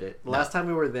really did it. The No. last time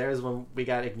we were there is when we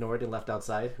got ignored and left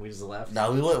outside. We just left.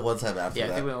 No, we went one time after Yeah, I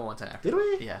that. think we went one time after. Did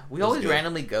we? Yeah, we It was always good.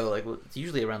 randomly go. Like it's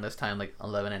usually around this time, like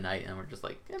 11 at night, and we're just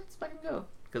like, yeah, let's fucking go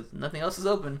because nothing else is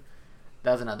open.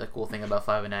 That's another cool thing about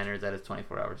Five and Diner is that it's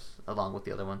 24 hours along with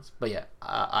the other ones. But yeah,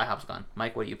 IHOP's gone.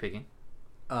 Mike, what are you picking?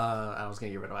 I was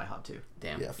gonna get rid of IHOP too.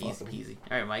 Damn, Yeah, fuck easy 'em. peasy.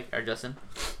 All right, Mike or Justin,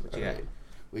 what you got? Alright.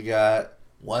 We got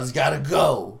one's gotta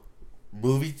go.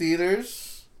 Movie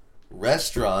theaters,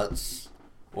 restaurants,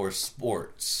 or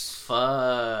sports.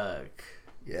 Fuck.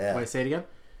 Yeah. Wait, say it again.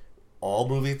 All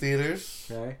movie theaters,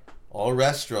 Okay. all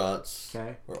restaurants,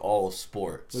 Okay. or all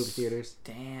sports. Movie theaters.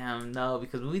 Damn, no,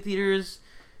 because movie theaters,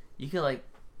 you could like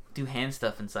do hand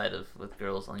stuff inside of with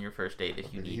girls on your first date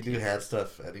if you You need can to. do hand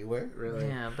stuff anywhere. Really?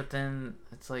 Yeah, but then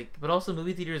it's like, but also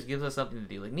movie theaters gives us something to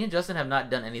do. Like me and Justin have not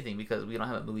done anything because we don't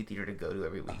have a movie theater to go to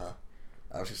every week. Uh-huh.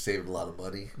 I was just saving a lot of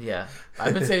money. Yeah,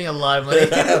 I've been saving a lot of money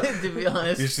to be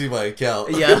honest. You see my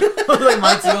account. Yeah, like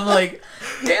mine too. I'm like,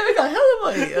 damn, I got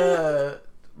hella money.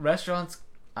 Restaurants,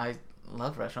 I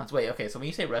love restaurants. Wait, okay, so when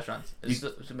you say restaurants,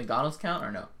 does McDonald's count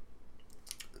or no?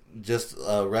 Just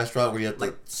a restaurant where you have to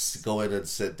Like- go in and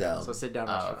sit down. So sit down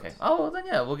Oh, restaurants. okay. Oh, well then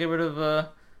yeah, we'll get rid of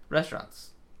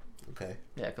restaurants. Okay.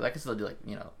 Yeah, because I can still do like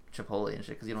Chipotle and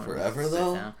shit. Because you don't Forever, really sit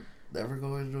though? down. Never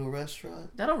going to a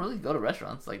restaurant? I don't really go to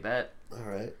restaurants like that.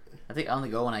 Alright. I think I only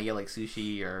go when I get like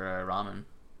sushi or ramen.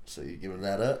 So you giving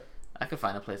that up? I could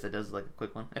find a place that does like a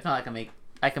quick one. If not, I can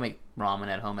make ramen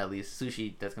at home at least.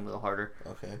 Sushi, that's gonna be a little harder.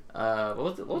 Okay. What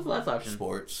was the last option?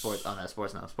 Sports. Sports. Oh no,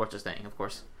 sports no. Sports are staying, of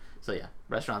course. So yeah,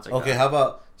 restaurants are Okay, gone. how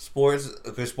about sports?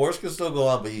 Okay, sports can still go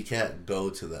on, but you can't go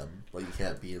to them. Like, you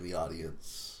can't be in the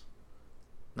audience.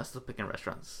 I'm still picking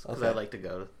restaurants because Okay. I like to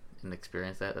go and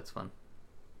experience that. That's fun.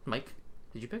 Mike,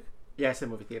 did you pick? Yeah, I said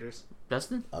movie theaters.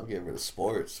 Justin? I'm getting rid of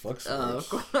sports. Fuck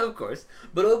sports. Of course.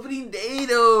 But opening day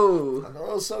though. I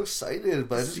know, I'm so excited,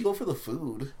 but I just go for the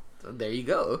food. So there you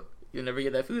go. You'll never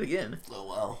get that food again.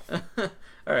 Oh, wow.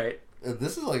 All right. And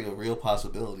this is like a real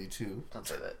possibility, too. Don't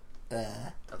say that.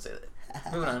 Ah. Don't say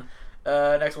that. Moving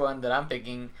on. Next one that I'm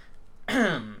picking.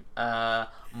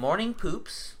 Morning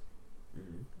poops,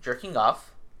 jerking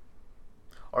off,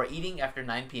 or eating after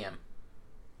 9 p.m.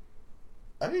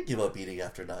 I could give up eating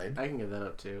after 9. I can give that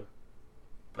up too.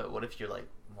 But what if you're like,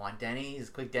 want Denny's,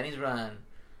 quick Denny's run,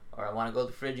 or I want to go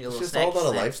to the fridge and get a It's little just snacky all about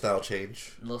a snack, lifestyle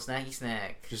change. a little snacky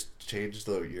snack. Just change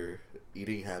your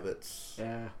eating habits.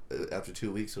 Yeah. After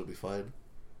 2 weeks, it'll be fine.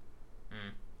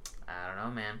 I don't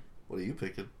know, man. What are you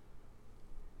picking?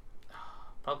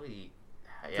 Probably.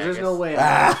 Yeah, 'Cause I there's guess- no way.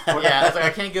 Ah. Yeah, it's like I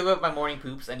can't give up my morning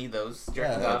poops. I need those.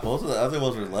 Jerking Yeah, off. both of the other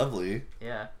ones are lovely.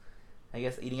 Yeah. I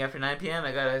guess eating after 9 p.m.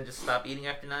 I gotta just stop eating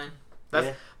after 9. That's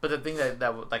Yeah. But the thing that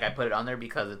like I put it on there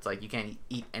because it's like you can't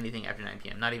eat anything after 9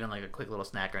 p.m. Not even like a quick little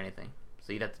snack or anything.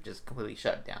 So you'd have to just completely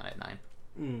shut down at 9.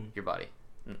 Mm. Your body.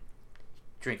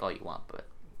 Drink all you want, but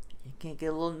you can't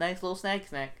get a nice little snack.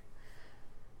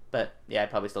 But yeah, I'd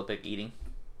probably still pick eating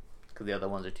because the other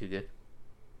ones are too good.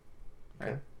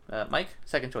 Okay. All right. Mike,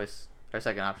 second choice or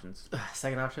second options.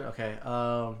 Second option. Okay.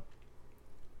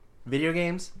 Video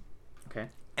games. Okay.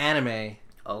 Anime.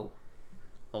 Oh.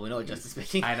 Well, we know what Justin's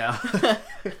picking. I know.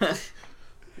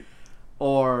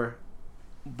 Or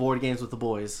board games with the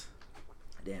boys.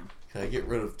 Damn. Can I get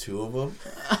rid of 2 of them?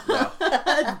 No.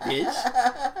 Bitch.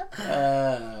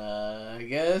 I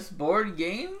guess board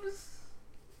games.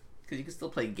 Because you can still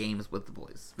play games with the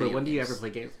boys. But Video when do you games. ever play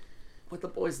games with the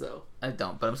boys though? I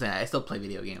don't, but I'm saying I still play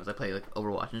video games. I play like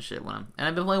Overwatch and shit and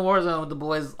I've been playing Warzone with the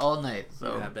boys all night,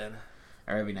 so I've been.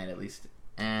 or every night at least.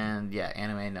 And yeah,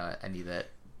 anime. No, I need that.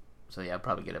 So yeah, I'll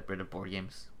probably get rid of board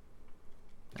games.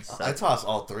 That I sucks. toss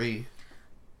all 3.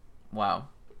 Wow,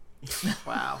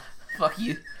 Wow. fuck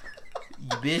you, you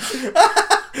bitch,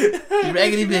 you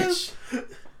raggedy bitch.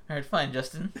 All right, fine,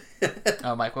 Justin.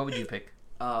 Oh, Mike, what would you pick?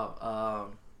 Oh,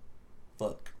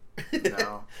 Fuck.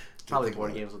 no. Probably think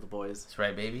board about it. games with the boys. That's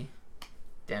right, baby.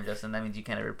 Damn, Justin, that means you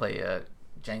can't ever play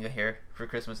Jenga here for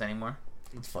Christmas anymore.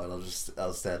 It's fine.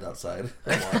 I'll stand outside.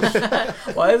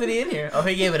 Why isn't he in here? Oh,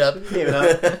 he gave it up. Gave it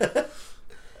up.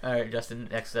 All right, Justin.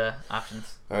 Next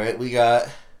options. All right, we got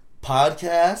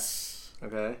podcasts,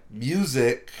 Okay.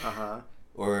 music, Uh-huh.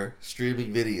 or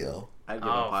streaming video. I'd give it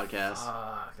a podcast.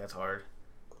 Fuck, that's hard.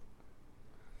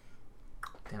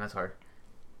 Damn, that's hard.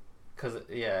 Cause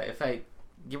yeah, if I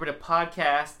get rid of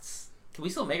podcasts, can we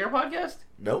still make our podcast?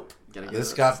 Nope. Gotta get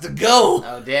This it. got to go.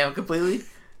 Oh damn, completely.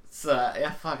 So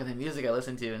yeah, fucking the music I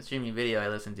listen to and streaming video I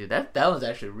listen to. That was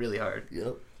actually really hard.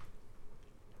 Yep.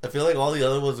 I feel like all the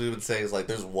other ones we've been saying is like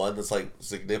there's one that's like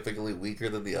significantly weaker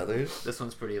than the others. This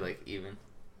one's pretty like even.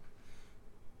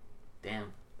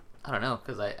 Damn, I don't know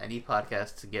because I need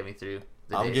podcasts to get me through.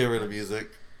 The I'm day. getting rid of music.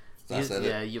 That's it.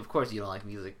 Yeah, of course you don't like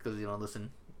music because you don't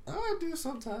listen. I do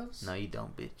sometimes. No, you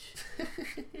don't, bitch.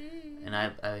 And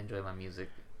I enjoy my music,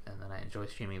 and then I enjoy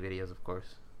streaming videos, of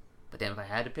course. But damn, if I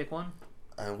had to pick one,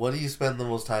 And what do you spend the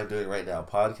most time doing right now?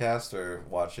 Podcast or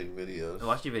watching videos? I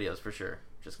watch your videos for sure,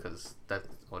 just because that's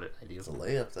what I do. It's a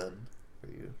layup then for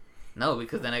you. No,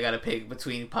 because then I gotta pick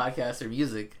between podcasts or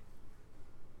music,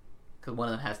 because one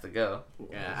of them has to go.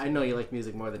 Yeah, I know you like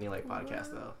music more than you like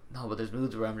podcasts, though. No, but there's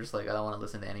moods where I'm just like, I don't want to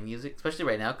listen to any music, especially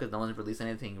right now, because no one's released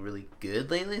anything really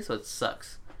good lately, so it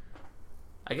sucks.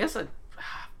 I guess fuck,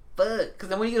 because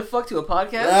then when you get fucked to a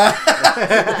podcast,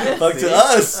 Fuck to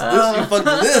us. You fuck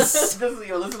to this.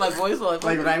 You listen to my voice while I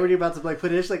Like right when you're about to like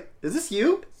put it, it's like, is this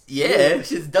you? yeah,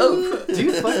 shit's dope. Do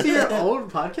you fuck to your own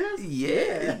podcast?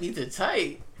 Yeah, these are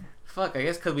tight. Fuck, I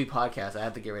guess because we podcast, I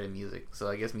have to get rid of music, so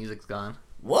I guess music's gone.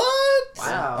 What?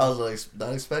 Wow. I was like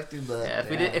not expecting that.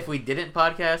 Yeah, if we didn't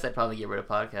podcast, I'd probably get rid of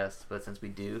podcasts. But since we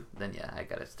do, then yeah, I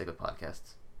gotta stick with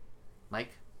podcasts. Mike?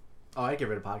 Oh, I'd get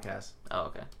rid of podcasts. Oh,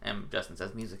 okay. And Justin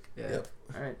says music. Yeah. Yep.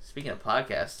 All right. Speaking of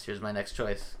podcasts, here's my next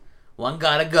choice. One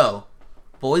gotta go.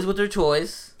 Boys with Their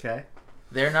Toys. Okay.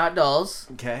 They're Not Dolls.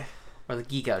 Okay. Or the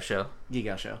Geek Out Show. Geek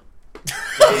Out Show.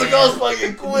 That goes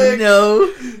fucking quick.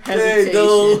 No Hey,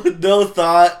 hesitation. no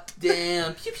thought.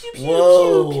 Damn. Pew, pew, pew,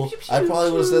 Whoa. pew, pew, pew, I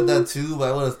probably would have said pew. that too,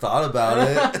 but I would have thought about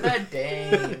it.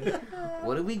 Dang.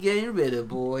 What are we getting rid of,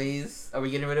 boys? Are we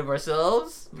getting rid of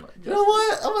ourselves? You know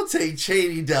what? I'm gonna take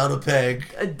Cheney down a peg.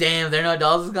 Damn, They're Not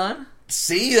Dolls is gone?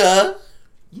 See ya.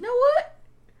 You know what?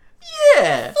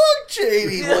 Yeah. Fuck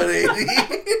Cheney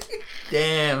 180.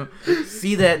 Damn.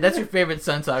 See that? That's your favorite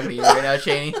son talking to you right now,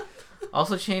 Cheney.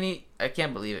 Also, Cheney, I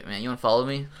can't believe it, man. You unfollowed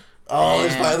me? Oh,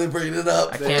 he's Man. finally bringing it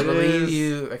up. I There can't it believe is.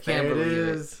 you. I can't There it believe it.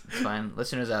 is. It's fine.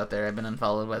 Listeners out there, I've been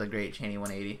unfollowed by the great Cheney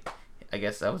 180. I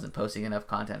guess I wasn't posting enough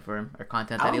content for him, or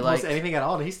content I that he don't post liked. anything at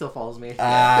all, and he still follows me.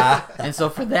 And so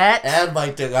for that, And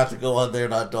Mike got to go on They're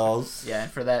Not Dolls. yeah,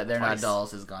 and for that, They're Not Twice.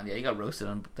 Dolls is gone. Yeah, you got roasted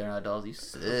on They're Not Dolls. You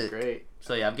That's sick. great.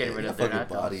 So yeah, I'm getting rid of They're fucking Not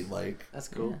body, Dolls. Mike. That's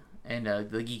cool. Yeah. And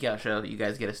the Geek Out Show, you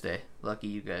guys get to stay. Lucky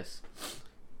you guys.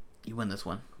 You win this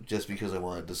one. Just because I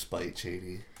wanted to spite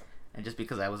Cheney. And just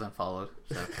because I was unfollowed.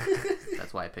 So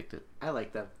that's why I picked it. I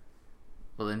like them.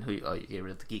 Well, then you get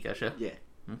rid of the Geek Out Show? Yeah.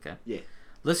 Okay. Yeah.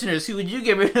 Listeners, who would you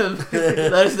get rid of?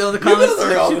 Let us know in the comments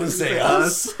They're all section. gonna say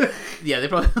us. Yeah, they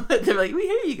probably they're like, we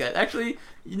hear you guys. Actually,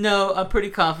 no, I'm pretty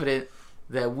confident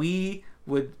that we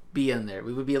would be in there.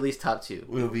 We would be at least top 2.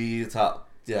 We'll be top,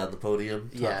 on the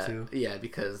podium. Top 2. Yeah,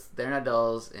 because They're Not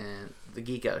Dolls and the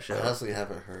Geek Out Show. I honestly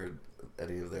haven't heard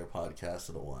any of their podcasts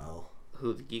in a while.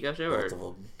 Who, the Geek Out Show? Both Or of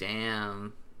them.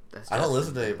 damn, that's I don't Justin.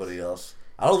 listen to anybody else.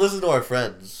 I don't listen to our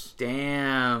friends.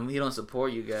 Damn, you don't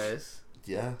support you guys.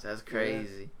 Yeah. That's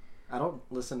crazy. I don't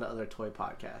listen to other toy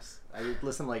podcasts. I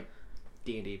listen like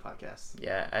D&D podcasts.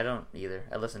 Yeah, I don't either.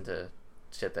 I listen to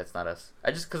shit that's not us.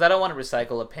 Because I don't want to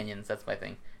recycle opinions. That's my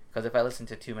thing. Because if I listen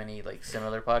to too many like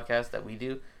similar podcasts that we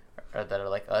do, or that are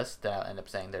like us, then I'll end up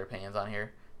saying their opinions on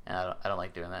here, and I don't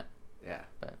like doing that. Yeah.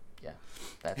 But yeah,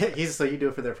 that's So you do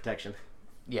it for their protection.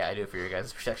 yeah, I do it for your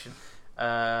guys' protection.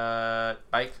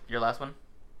 Ike, your last one.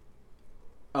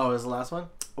 Oh, is the last one?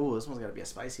 Oh, this one's got to be a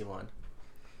spicy one.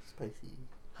 Spicy.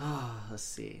 Let's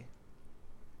see.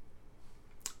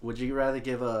 Would you rather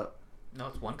give a... No,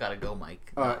 it's one gotta go,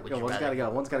 Mike. All right, Would you one's rather- got to go.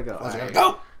 One's got to go. One's All gotta right.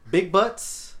 go. Big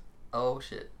butts, Oh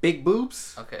shit. big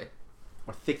boobs, Okay.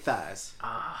 or thick thighs?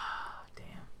 Ah,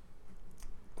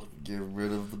 damn. Get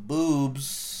rid of the boobs.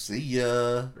 See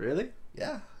ya. Really?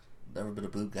 Yeah. Never been a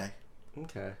boob guy.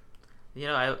 Okay. You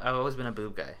know, I've always been a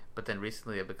boob guy, but then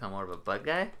recently I've become more of a butt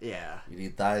guy. Yeah. You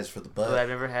need thighs for the But butt. I've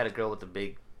never had a girl with a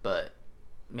big butt.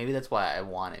 Maybe that's why I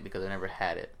want it, because I never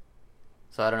had it.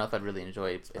 So I don't know if I'd really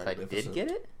enjoy it if I did magnificent.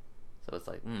 get it. So it's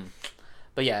like,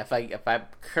 But yeah, if I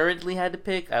currently had to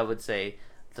pick, I would say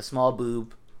the small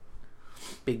boob,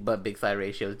 big butt, big thigh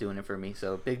ratio is doing it for me.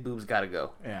 So big boobs gotta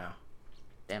go. Yeah.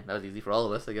 Damn, that was easy for all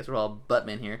of us. I guess we're all butt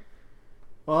men here.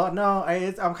 Well, no,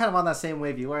 I'm kind of on that same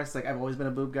wave you are. It's like I've always been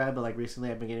a boob guy, but like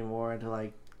recently I've been getting more into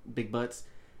like big butts,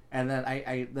 and then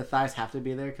I the thighs have to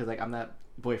be there because like I'm that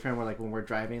boyfriend where like when we're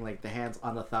driving, like the hands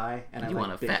on the thigh, and You I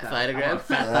want like a big fat thigh to I want grab? a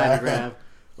fat thigh to grab,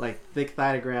 like thick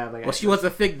thigh to grab. Like Well, she wants a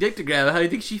thick dick to grab. How do you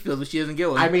think she feels when she doesn't get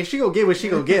one? I mean, she gonna get what she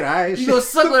gonna get. All right. you gonna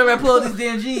suck whenever I pull out these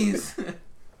damn jeans.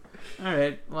 All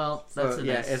right. Well, that's So, a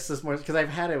yeah. nice. It's just more because I've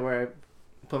had it where I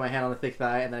put my hand on a thick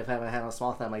thigh and then I've had my hand on a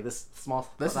small thigh. I'm like, this small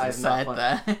This thigh is a is not side fun.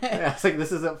 thigh. Yeah, it's like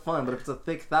this isn't fun, but if it's a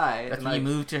thick thigh, That's and when you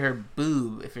like, move to her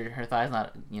boob if her thigh's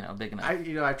not, big enough.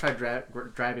 I tried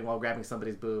driving while grabbing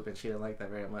somebody's boob, and she didn't like that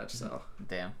very much. So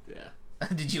Damn. yeah,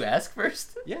 Did you ask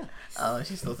first? yeah. Oh,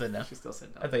 she still said no. She still said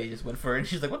I no. thought you just went for it, and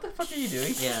she's like, "What the fuck are you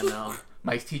doing?" Yeah, no.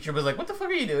 Mike's teacher was like, "What the fuck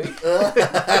are you doing?"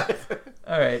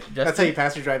 All right, Justin. That's how you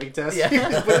pass your driving test. Yeah. You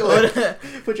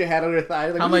just put your hand on your thigh.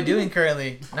 Like, How am I doing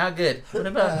currently? Not good. What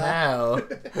about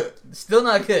now? Still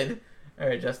not good. All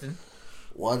right, Justin.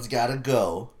 One's gotta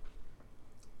go.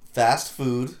 Fast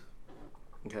food,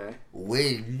 Okay.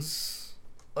 wings,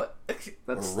 What? or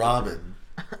That's ramen.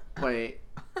 wait.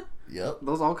 Yep.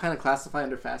 Those all kind of classify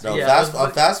under fast No, food. Yeah,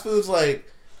 fast food's like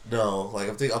no, like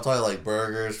I'm talking like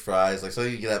burgers, fries, like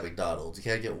something you get at McDonald's. You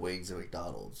can't get wings at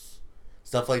McDonald's.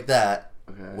 Stuff like that.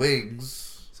 Okay.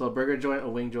 Wings. So a burger joint, a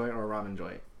wing joint, or a ramen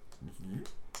joint. Mhm.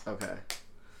 Okay.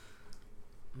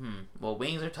 Well,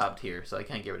 wings are top tier, so I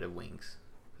can't get rid of wings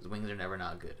because wings are never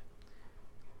not good.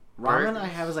 Ramen Burgers. I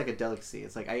have as like a delicacy.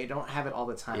 It's like I don't have it all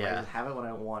the time. I Yeah. just have it when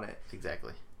I want it.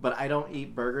 Exactly. But I don't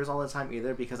eat burgers all the time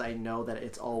either because I know that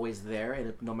it's always there,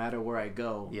 and no matter where I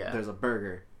go, Yeah. there's a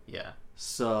burger. Yeah.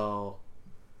 So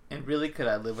And really, could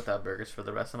I live without burgers for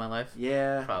the rest of my life?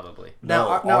 yeah. Probably. Now,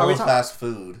 No, now, are all we the talking- fast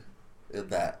food in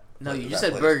that. No, like, you in just that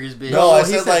said place. burgers, bitch. No, Oh, I he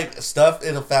said said- like stuff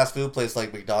in a fast food place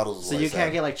like McDonald's. is So what you I can't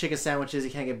said. get like chicken sandwiches.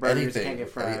 You can't get burgers. anything. You can't get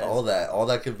fries. All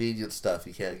that convenient stuff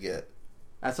you can't get.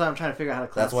 That's why I'm trying to figure out how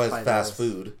to That's classify why it's fast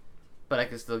those. food. But I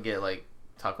can still get like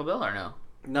Taco Bell or no?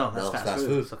 No, that's No, fast, fast food.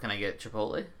 food. So can I get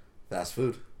Chipotle? Fast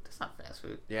food. That's not fast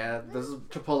food. Yeah, this is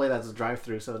Chipotle. That's a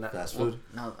drive-through. So not, Fast well, food.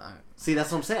 No. See,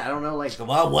 that's what I'm saying. I don't know. Like, Come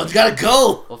on, one's gotta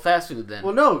go. Well, fast food then.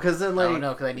 well, no, because then like,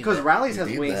 no, because I need because that. Rallies You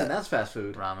has need wings that. and that's fast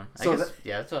food. Ramen. I So guess, that-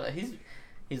 yeah, that's what he's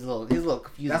a little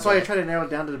confused. That's why I try to narrow it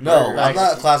down to the No, burger. I'm I-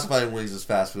 not classifying wings as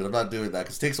fast food. I'm not doing that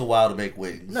because it takes a while to make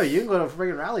wings. No, you can go to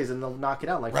friggin' Rallies and they'll knock it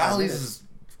out in like 5 Rallies minutes. is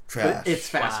trash. But it's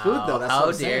fast Wow, food though. That's how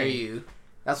what I'm dare saying. you?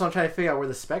 That's what I'm trying to figure out where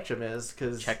the spectrum is.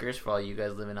 Cause Checkers for all you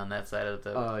guys living on that side of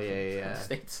the oh yeah.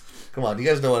 states. Come on, you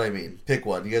guys know what I mean. Pick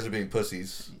one. You guys are being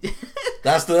pussies.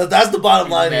 That's the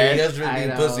bottom line here. You guys are I being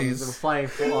know. pussies. I'm flying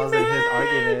flaws in his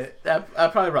argument.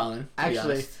 Probably ramen. to be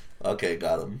Actually, honest. Okay,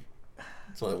 got him.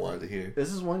 That's what I wanted to hear. this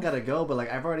is one gotta go, but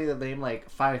like I've already named like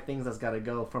 5 things that's gotta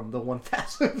go from the one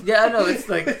fast food. Yeah, I know. It's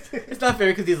like it's not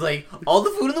fair because he's like all the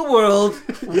food in the world,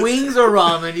 wings or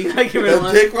ramen. You gotta get rid of Then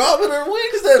one. pick ramen or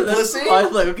wings then, That's pussy. why I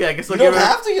was like, okay, I guess You I'll get don't rid of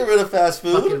have to get rid of fast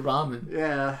fucking food. ramen.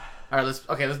 Yeah. All right, let's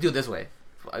do it this way.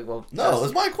 Well, No,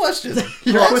 it's my question. Your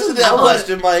You answer question- that I wanna-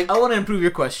 question, Mike. I want to improve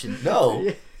your question. No.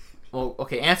 Well,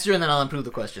 okay, answer and then I'll improve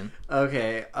the question.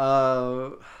 Okay.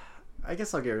 I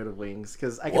guess I'll get rid of wings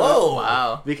because I can. Whoa.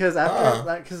 Wow. Because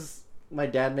after because my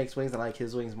dad makes wings and I like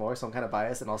his wings more, so I'm kind of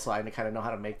biased, and also I kind of know how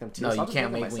to make them too. No, so you I'll just can't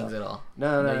them make myself. wings at all.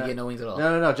 No, you get no wings at all.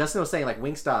 No. Justin was saying like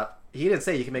Wingstop. He didn't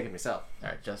say you can make them yourself. All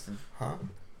right, Justin. Huh?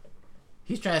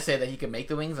 He's trying to say that he can make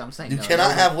the wings. I'm saying You no. cannot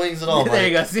No have wings at all, there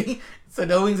you Mike. go. See, so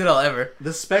no wings at all ever.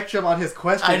 The spectrum on his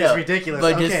question I know, is ridiculous.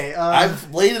 but just- Okay.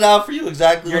 I've laid it out for you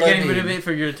exactly You're what I getting mean. rid of it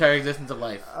for your entire existence of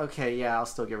life. Okay. Yeah, I'll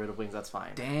still get rid of wings. That's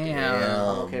fine. Damn. Damn.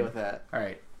 I'm okay with that. All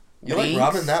right. You Wings?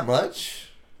 like ramen that much?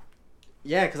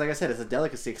 Yeah, because like I said, it's a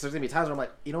delicacy. Because there's gonna be times where I'm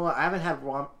like, you know what? I haven't had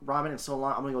ramen in so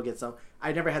long. I'm gonna go get some.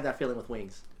 I never had that feeling with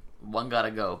wings. One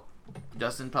gotta go.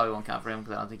 Justin probably won't count for him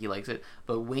because I don't think he likes it.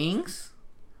 But wings,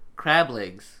 crab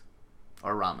legs,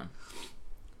 or ramen.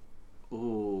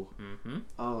 Ooh. Mm-hmm.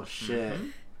 Oh shit. Mm-hmm.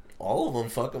 All of them,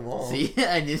 fuck them all. See,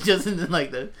 and it's Justin didn't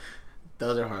like the.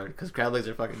 Those are hard because crab legs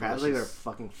are fucking Crab delicious. legs are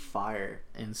fucking fire.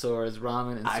 And so is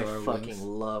ramen, and I so are fucking wings.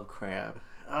 love crab.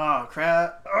 Oh,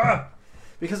 crab. Ugh.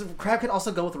 Because crab can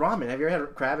also go with ramen. Have you ever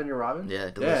had crab in your ramen? Yeah,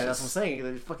 delicious. Yeah, that's what I'm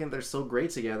saying. They're so great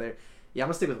together. Yeah, I'm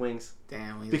gonna stick with wings.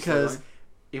 Damn, wings Because are so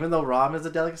even though ramen is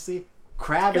a delicacy,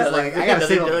 crab Yeah, is like, like, I gotta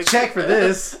save a like- check for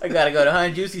this. I gotta go to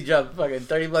Hunt Juicy, drop fucking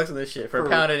 $30 on this shit for a For-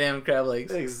 pound of damn crab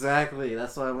legs. Exactly.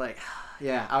 That's why I'm like,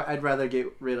 yeah, I'd rather get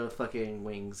rid of fucking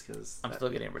wings because I'm still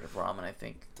getting rid of ramen, I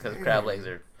think, because crab legs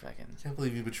are fucking. I can't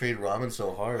believe you betrayed ramen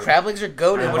so hard. Crab legs are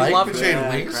goated. Yeah, What do you Mike want from betrayed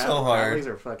me? wings so hard. Crab legs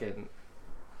are fucking.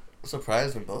 I'm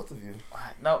surprised in both of you.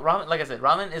 No, ramen. Like I said,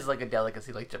 ramen is like a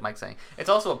delicacy, like Mike's saying. It's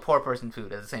also a poor person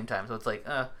food at the same time. So it's like,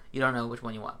 you don't know which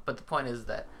one you want. But the point is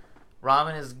that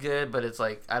ramen is good, but it's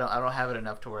like I don't have it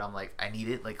enough to where I'm like I need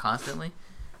it like constantly.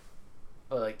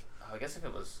 But like, I guess if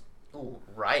it was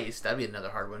rice, that'd be another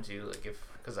hard one too. Like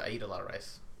because I eat a lot of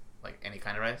rice, like any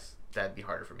kind of rice, that'd be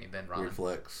harder for me than ramen. Weird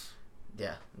flex.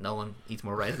 Yeah, no one eats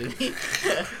more rice than me.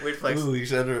 Weird flex. Ooh, you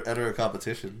should enter a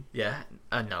competition. Yeah,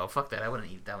 no, fuck that. I wouldn't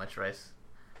eat that much rice.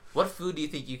 What food do you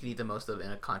think you can eat the most of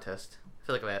in a contest? I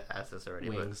feel like I've asked this already.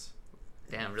 Wings.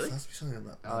 But damn, really? It has to be something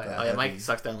not Oh, that yeah. Oh yeah, Mike heavy.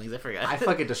 sucks down wings. I forgot. I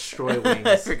fucking destroy wings.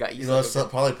 I forgot you. You know, said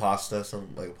probably pasta,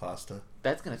 something like pasta.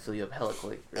 that's gonna fill you up hella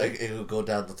quick. Like, it will go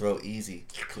down the throat easy.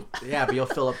 Yeah, but you'll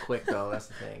fill up quick though. That's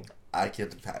the thing. I can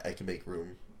make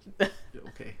room.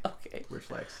 Okay. Okay. Weird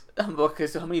flex. Okay,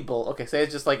 so how many bowls? Okay, say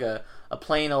it's just like a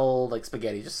plain old like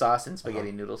spaghetti, just sauce and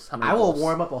spaghetti noodles. How many? I will bowls?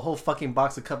 warm up a whole fucking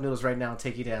box of cup noodles right now and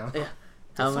take you down. Yeah.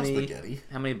 How That's not many? spaghetti.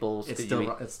 How many bowls It's could still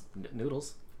you eat? it's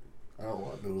noodles. I don't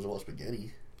want noodles. I want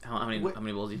spaghetti. How many? What? How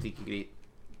many bowls do you think you could eat?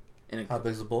 In a, How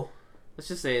big's the bowl? let's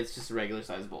just say it's just a regular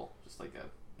size bowl, just like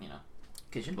a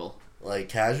kitchen bowl, Like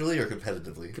casually or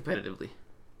competitively? competitively.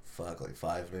 Fuck, like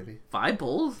 5 maybe. 5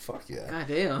 bowls? Fuck yeah. God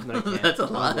damn, No, you can't. that's a I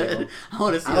don't lot. believe him. I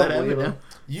want to see I that don't happen. believe now. him.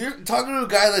 You're talking to a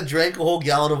guy that drank a whole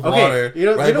gallon of Okay, water you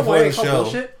know right why before I the call show.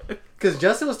 bullshit? Because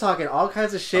Justin was talking all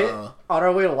kinds of shit Uh. on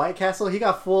our way to White Castle. He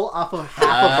got full off of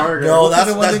half a burger. No, Because it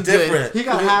that's wasn't good. different. He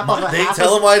got half of a They half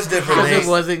tell a- him why it's different. Because Nate. it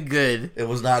wasn't good. It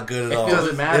was not good at all.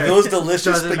 doesn't matter. If it was delicious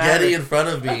Doesn't spaghetti matter. in front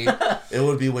of me, it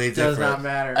would be way Does not different.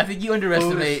 matter. I think you food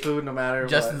underestimate is food no matter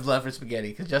Justin's what. love for spaghetti,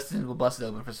 because Justin will bust it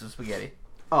open for some spaghetti.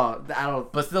 Oh, I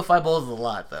don't. But still, 5 bowls is a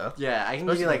lot, though. Yeah, I can give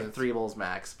Especially you when like it's- 3 bowls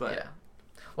max, but Yeah.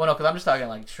 Well, no, because I'm just talking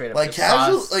like straight up. Like just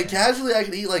casual, sauce like and- casually, I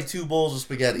could eat like 2 bowls of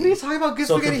spaghetti. what are you talking about? Good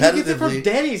So spaghetti. He gets it from competitively-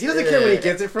 Denny's. He doesn't care where he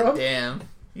gets it from. Damn.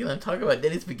 You let him talk about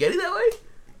Denny's spaghetti that way?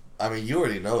 I mean, you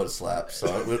already know it slaps, so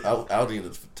I don't need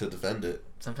to defend it.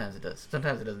 Sometimes it does.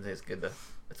 Sometimes it doesn't taste good, though.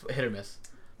 It's hit or miss.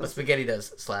 But spaghetti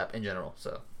does slap in general,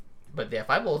 so. But yeah,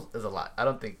 5 bowls is a lot. I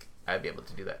don't think I'd be able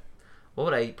to do that. What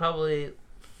would I eat? Probably.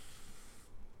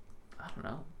 I don't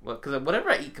know. Well, because whatever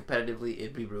I eat competitively,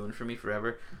 it'd be ruined for me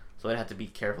forever. So I'd have to be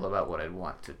careful about what I'd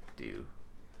want to do.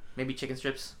 Maybe chicken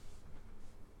strips.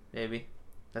 Maybe.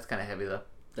 That's kind of heavy, though.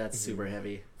 That's super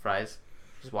heavy. Fries.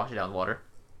 Just wash it down with water.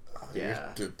 Yeah.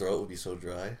 Your throat would be so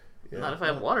dry. Yeah. Not if I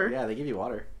have water. Yeah, they give you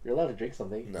water. You're allowed to drink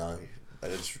something. No, I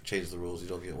just changed the rules. You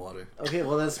don't get water. Okay,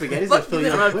 well then spaghetti's gonna Fuck fill you,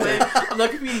 you then, up I'm, quick. not, I'm not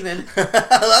competing then.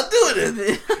 I'm not doing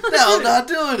it. No, I'm not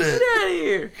doing Get it. out of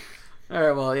here. All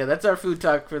right, well, yeah, that's our food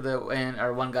talk for and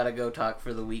our one gotta go talk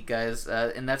for the week, guys,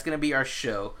 and that's gonna be our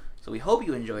show. So we hope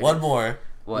you enjoyed One it. more.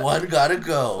 What? One gotta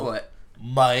go. What?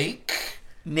 Mike.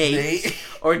 Nate,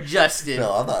 or Justin?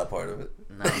 No, I'm not a part of it.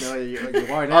 Nice. No, you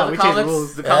are All now. the We changed comments,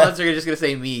 rules. the comments are just gonna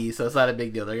say me, so it's not a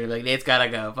big deal. They're gonna be like, Nate's gotta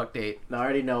go. Fuck Nate. No, I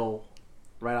already know.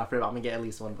 Right off rip, I'm gonna get at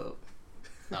least 1 vote.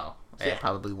 No, Yeah.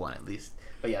 probably one at least.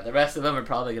 But yeah, the rest of them are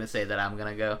probably gonna say that I'm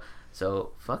gonna go.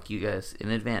 So fuck you guys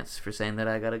in advance for saying that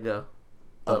I gotta go.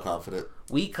 I'm confident.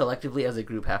 We collectively as a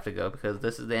group have to go because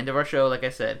this is the end of our show, like I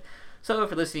said. So if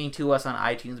you're listening to us on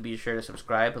iTunes, be sure to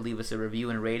subscribe and leave us a review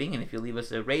and rating. And if you leave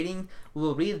us a rating, we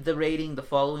will read the rating the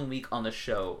following week on the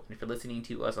show. And if you're listening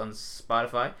to us on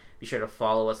Spotify, be sure to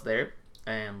follow us there.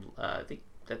 And I think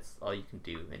that's all you can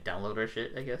do. And download our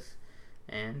shit, I guess.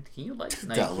 And can you like?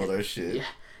 No, you Download can't. our shit. Yeah,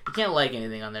 you can't like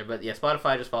anything on there. But yeah,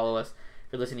 Spotify, just follow us.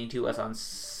 If you're listening to us on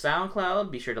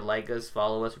SoundCloud, be sure to like us,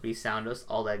 follow us, resound us,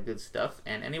 all that good stuff.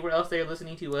 And anywhere else that you're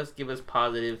listening to us, give us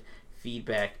positive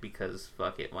feedback because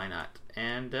fuck it, why not?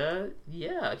 And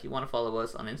yeah, if you want to follow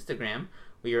us on Instagram,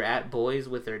 we are at Boys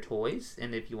With Their Toys.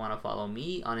 And if you want to follow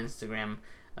me on Instagram,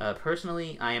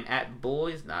 Personally, I am at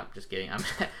boys. Nah, just kidding.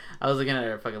 I was looking at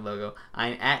our fucking logo.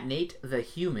 I'm at Nate the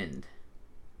Human.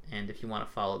 And if you want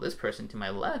to follow this person to my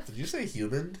left, Did you say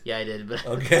human? yeah, I did. But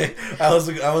Okay, I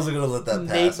wasn't gonna let that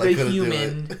Nate pass. the I couldn't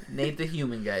Human. do it. Nate the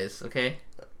Human, guys. Okay.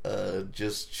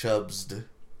 Just Chubsed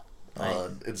Nice.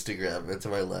 on Instagram and to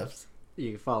my left.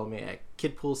 You can follow me at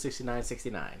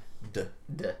Kidpool6969. Duh.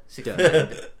 Duh.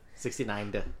 69.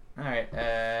 69. All right.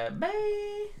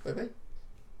 Bye. Bye bye.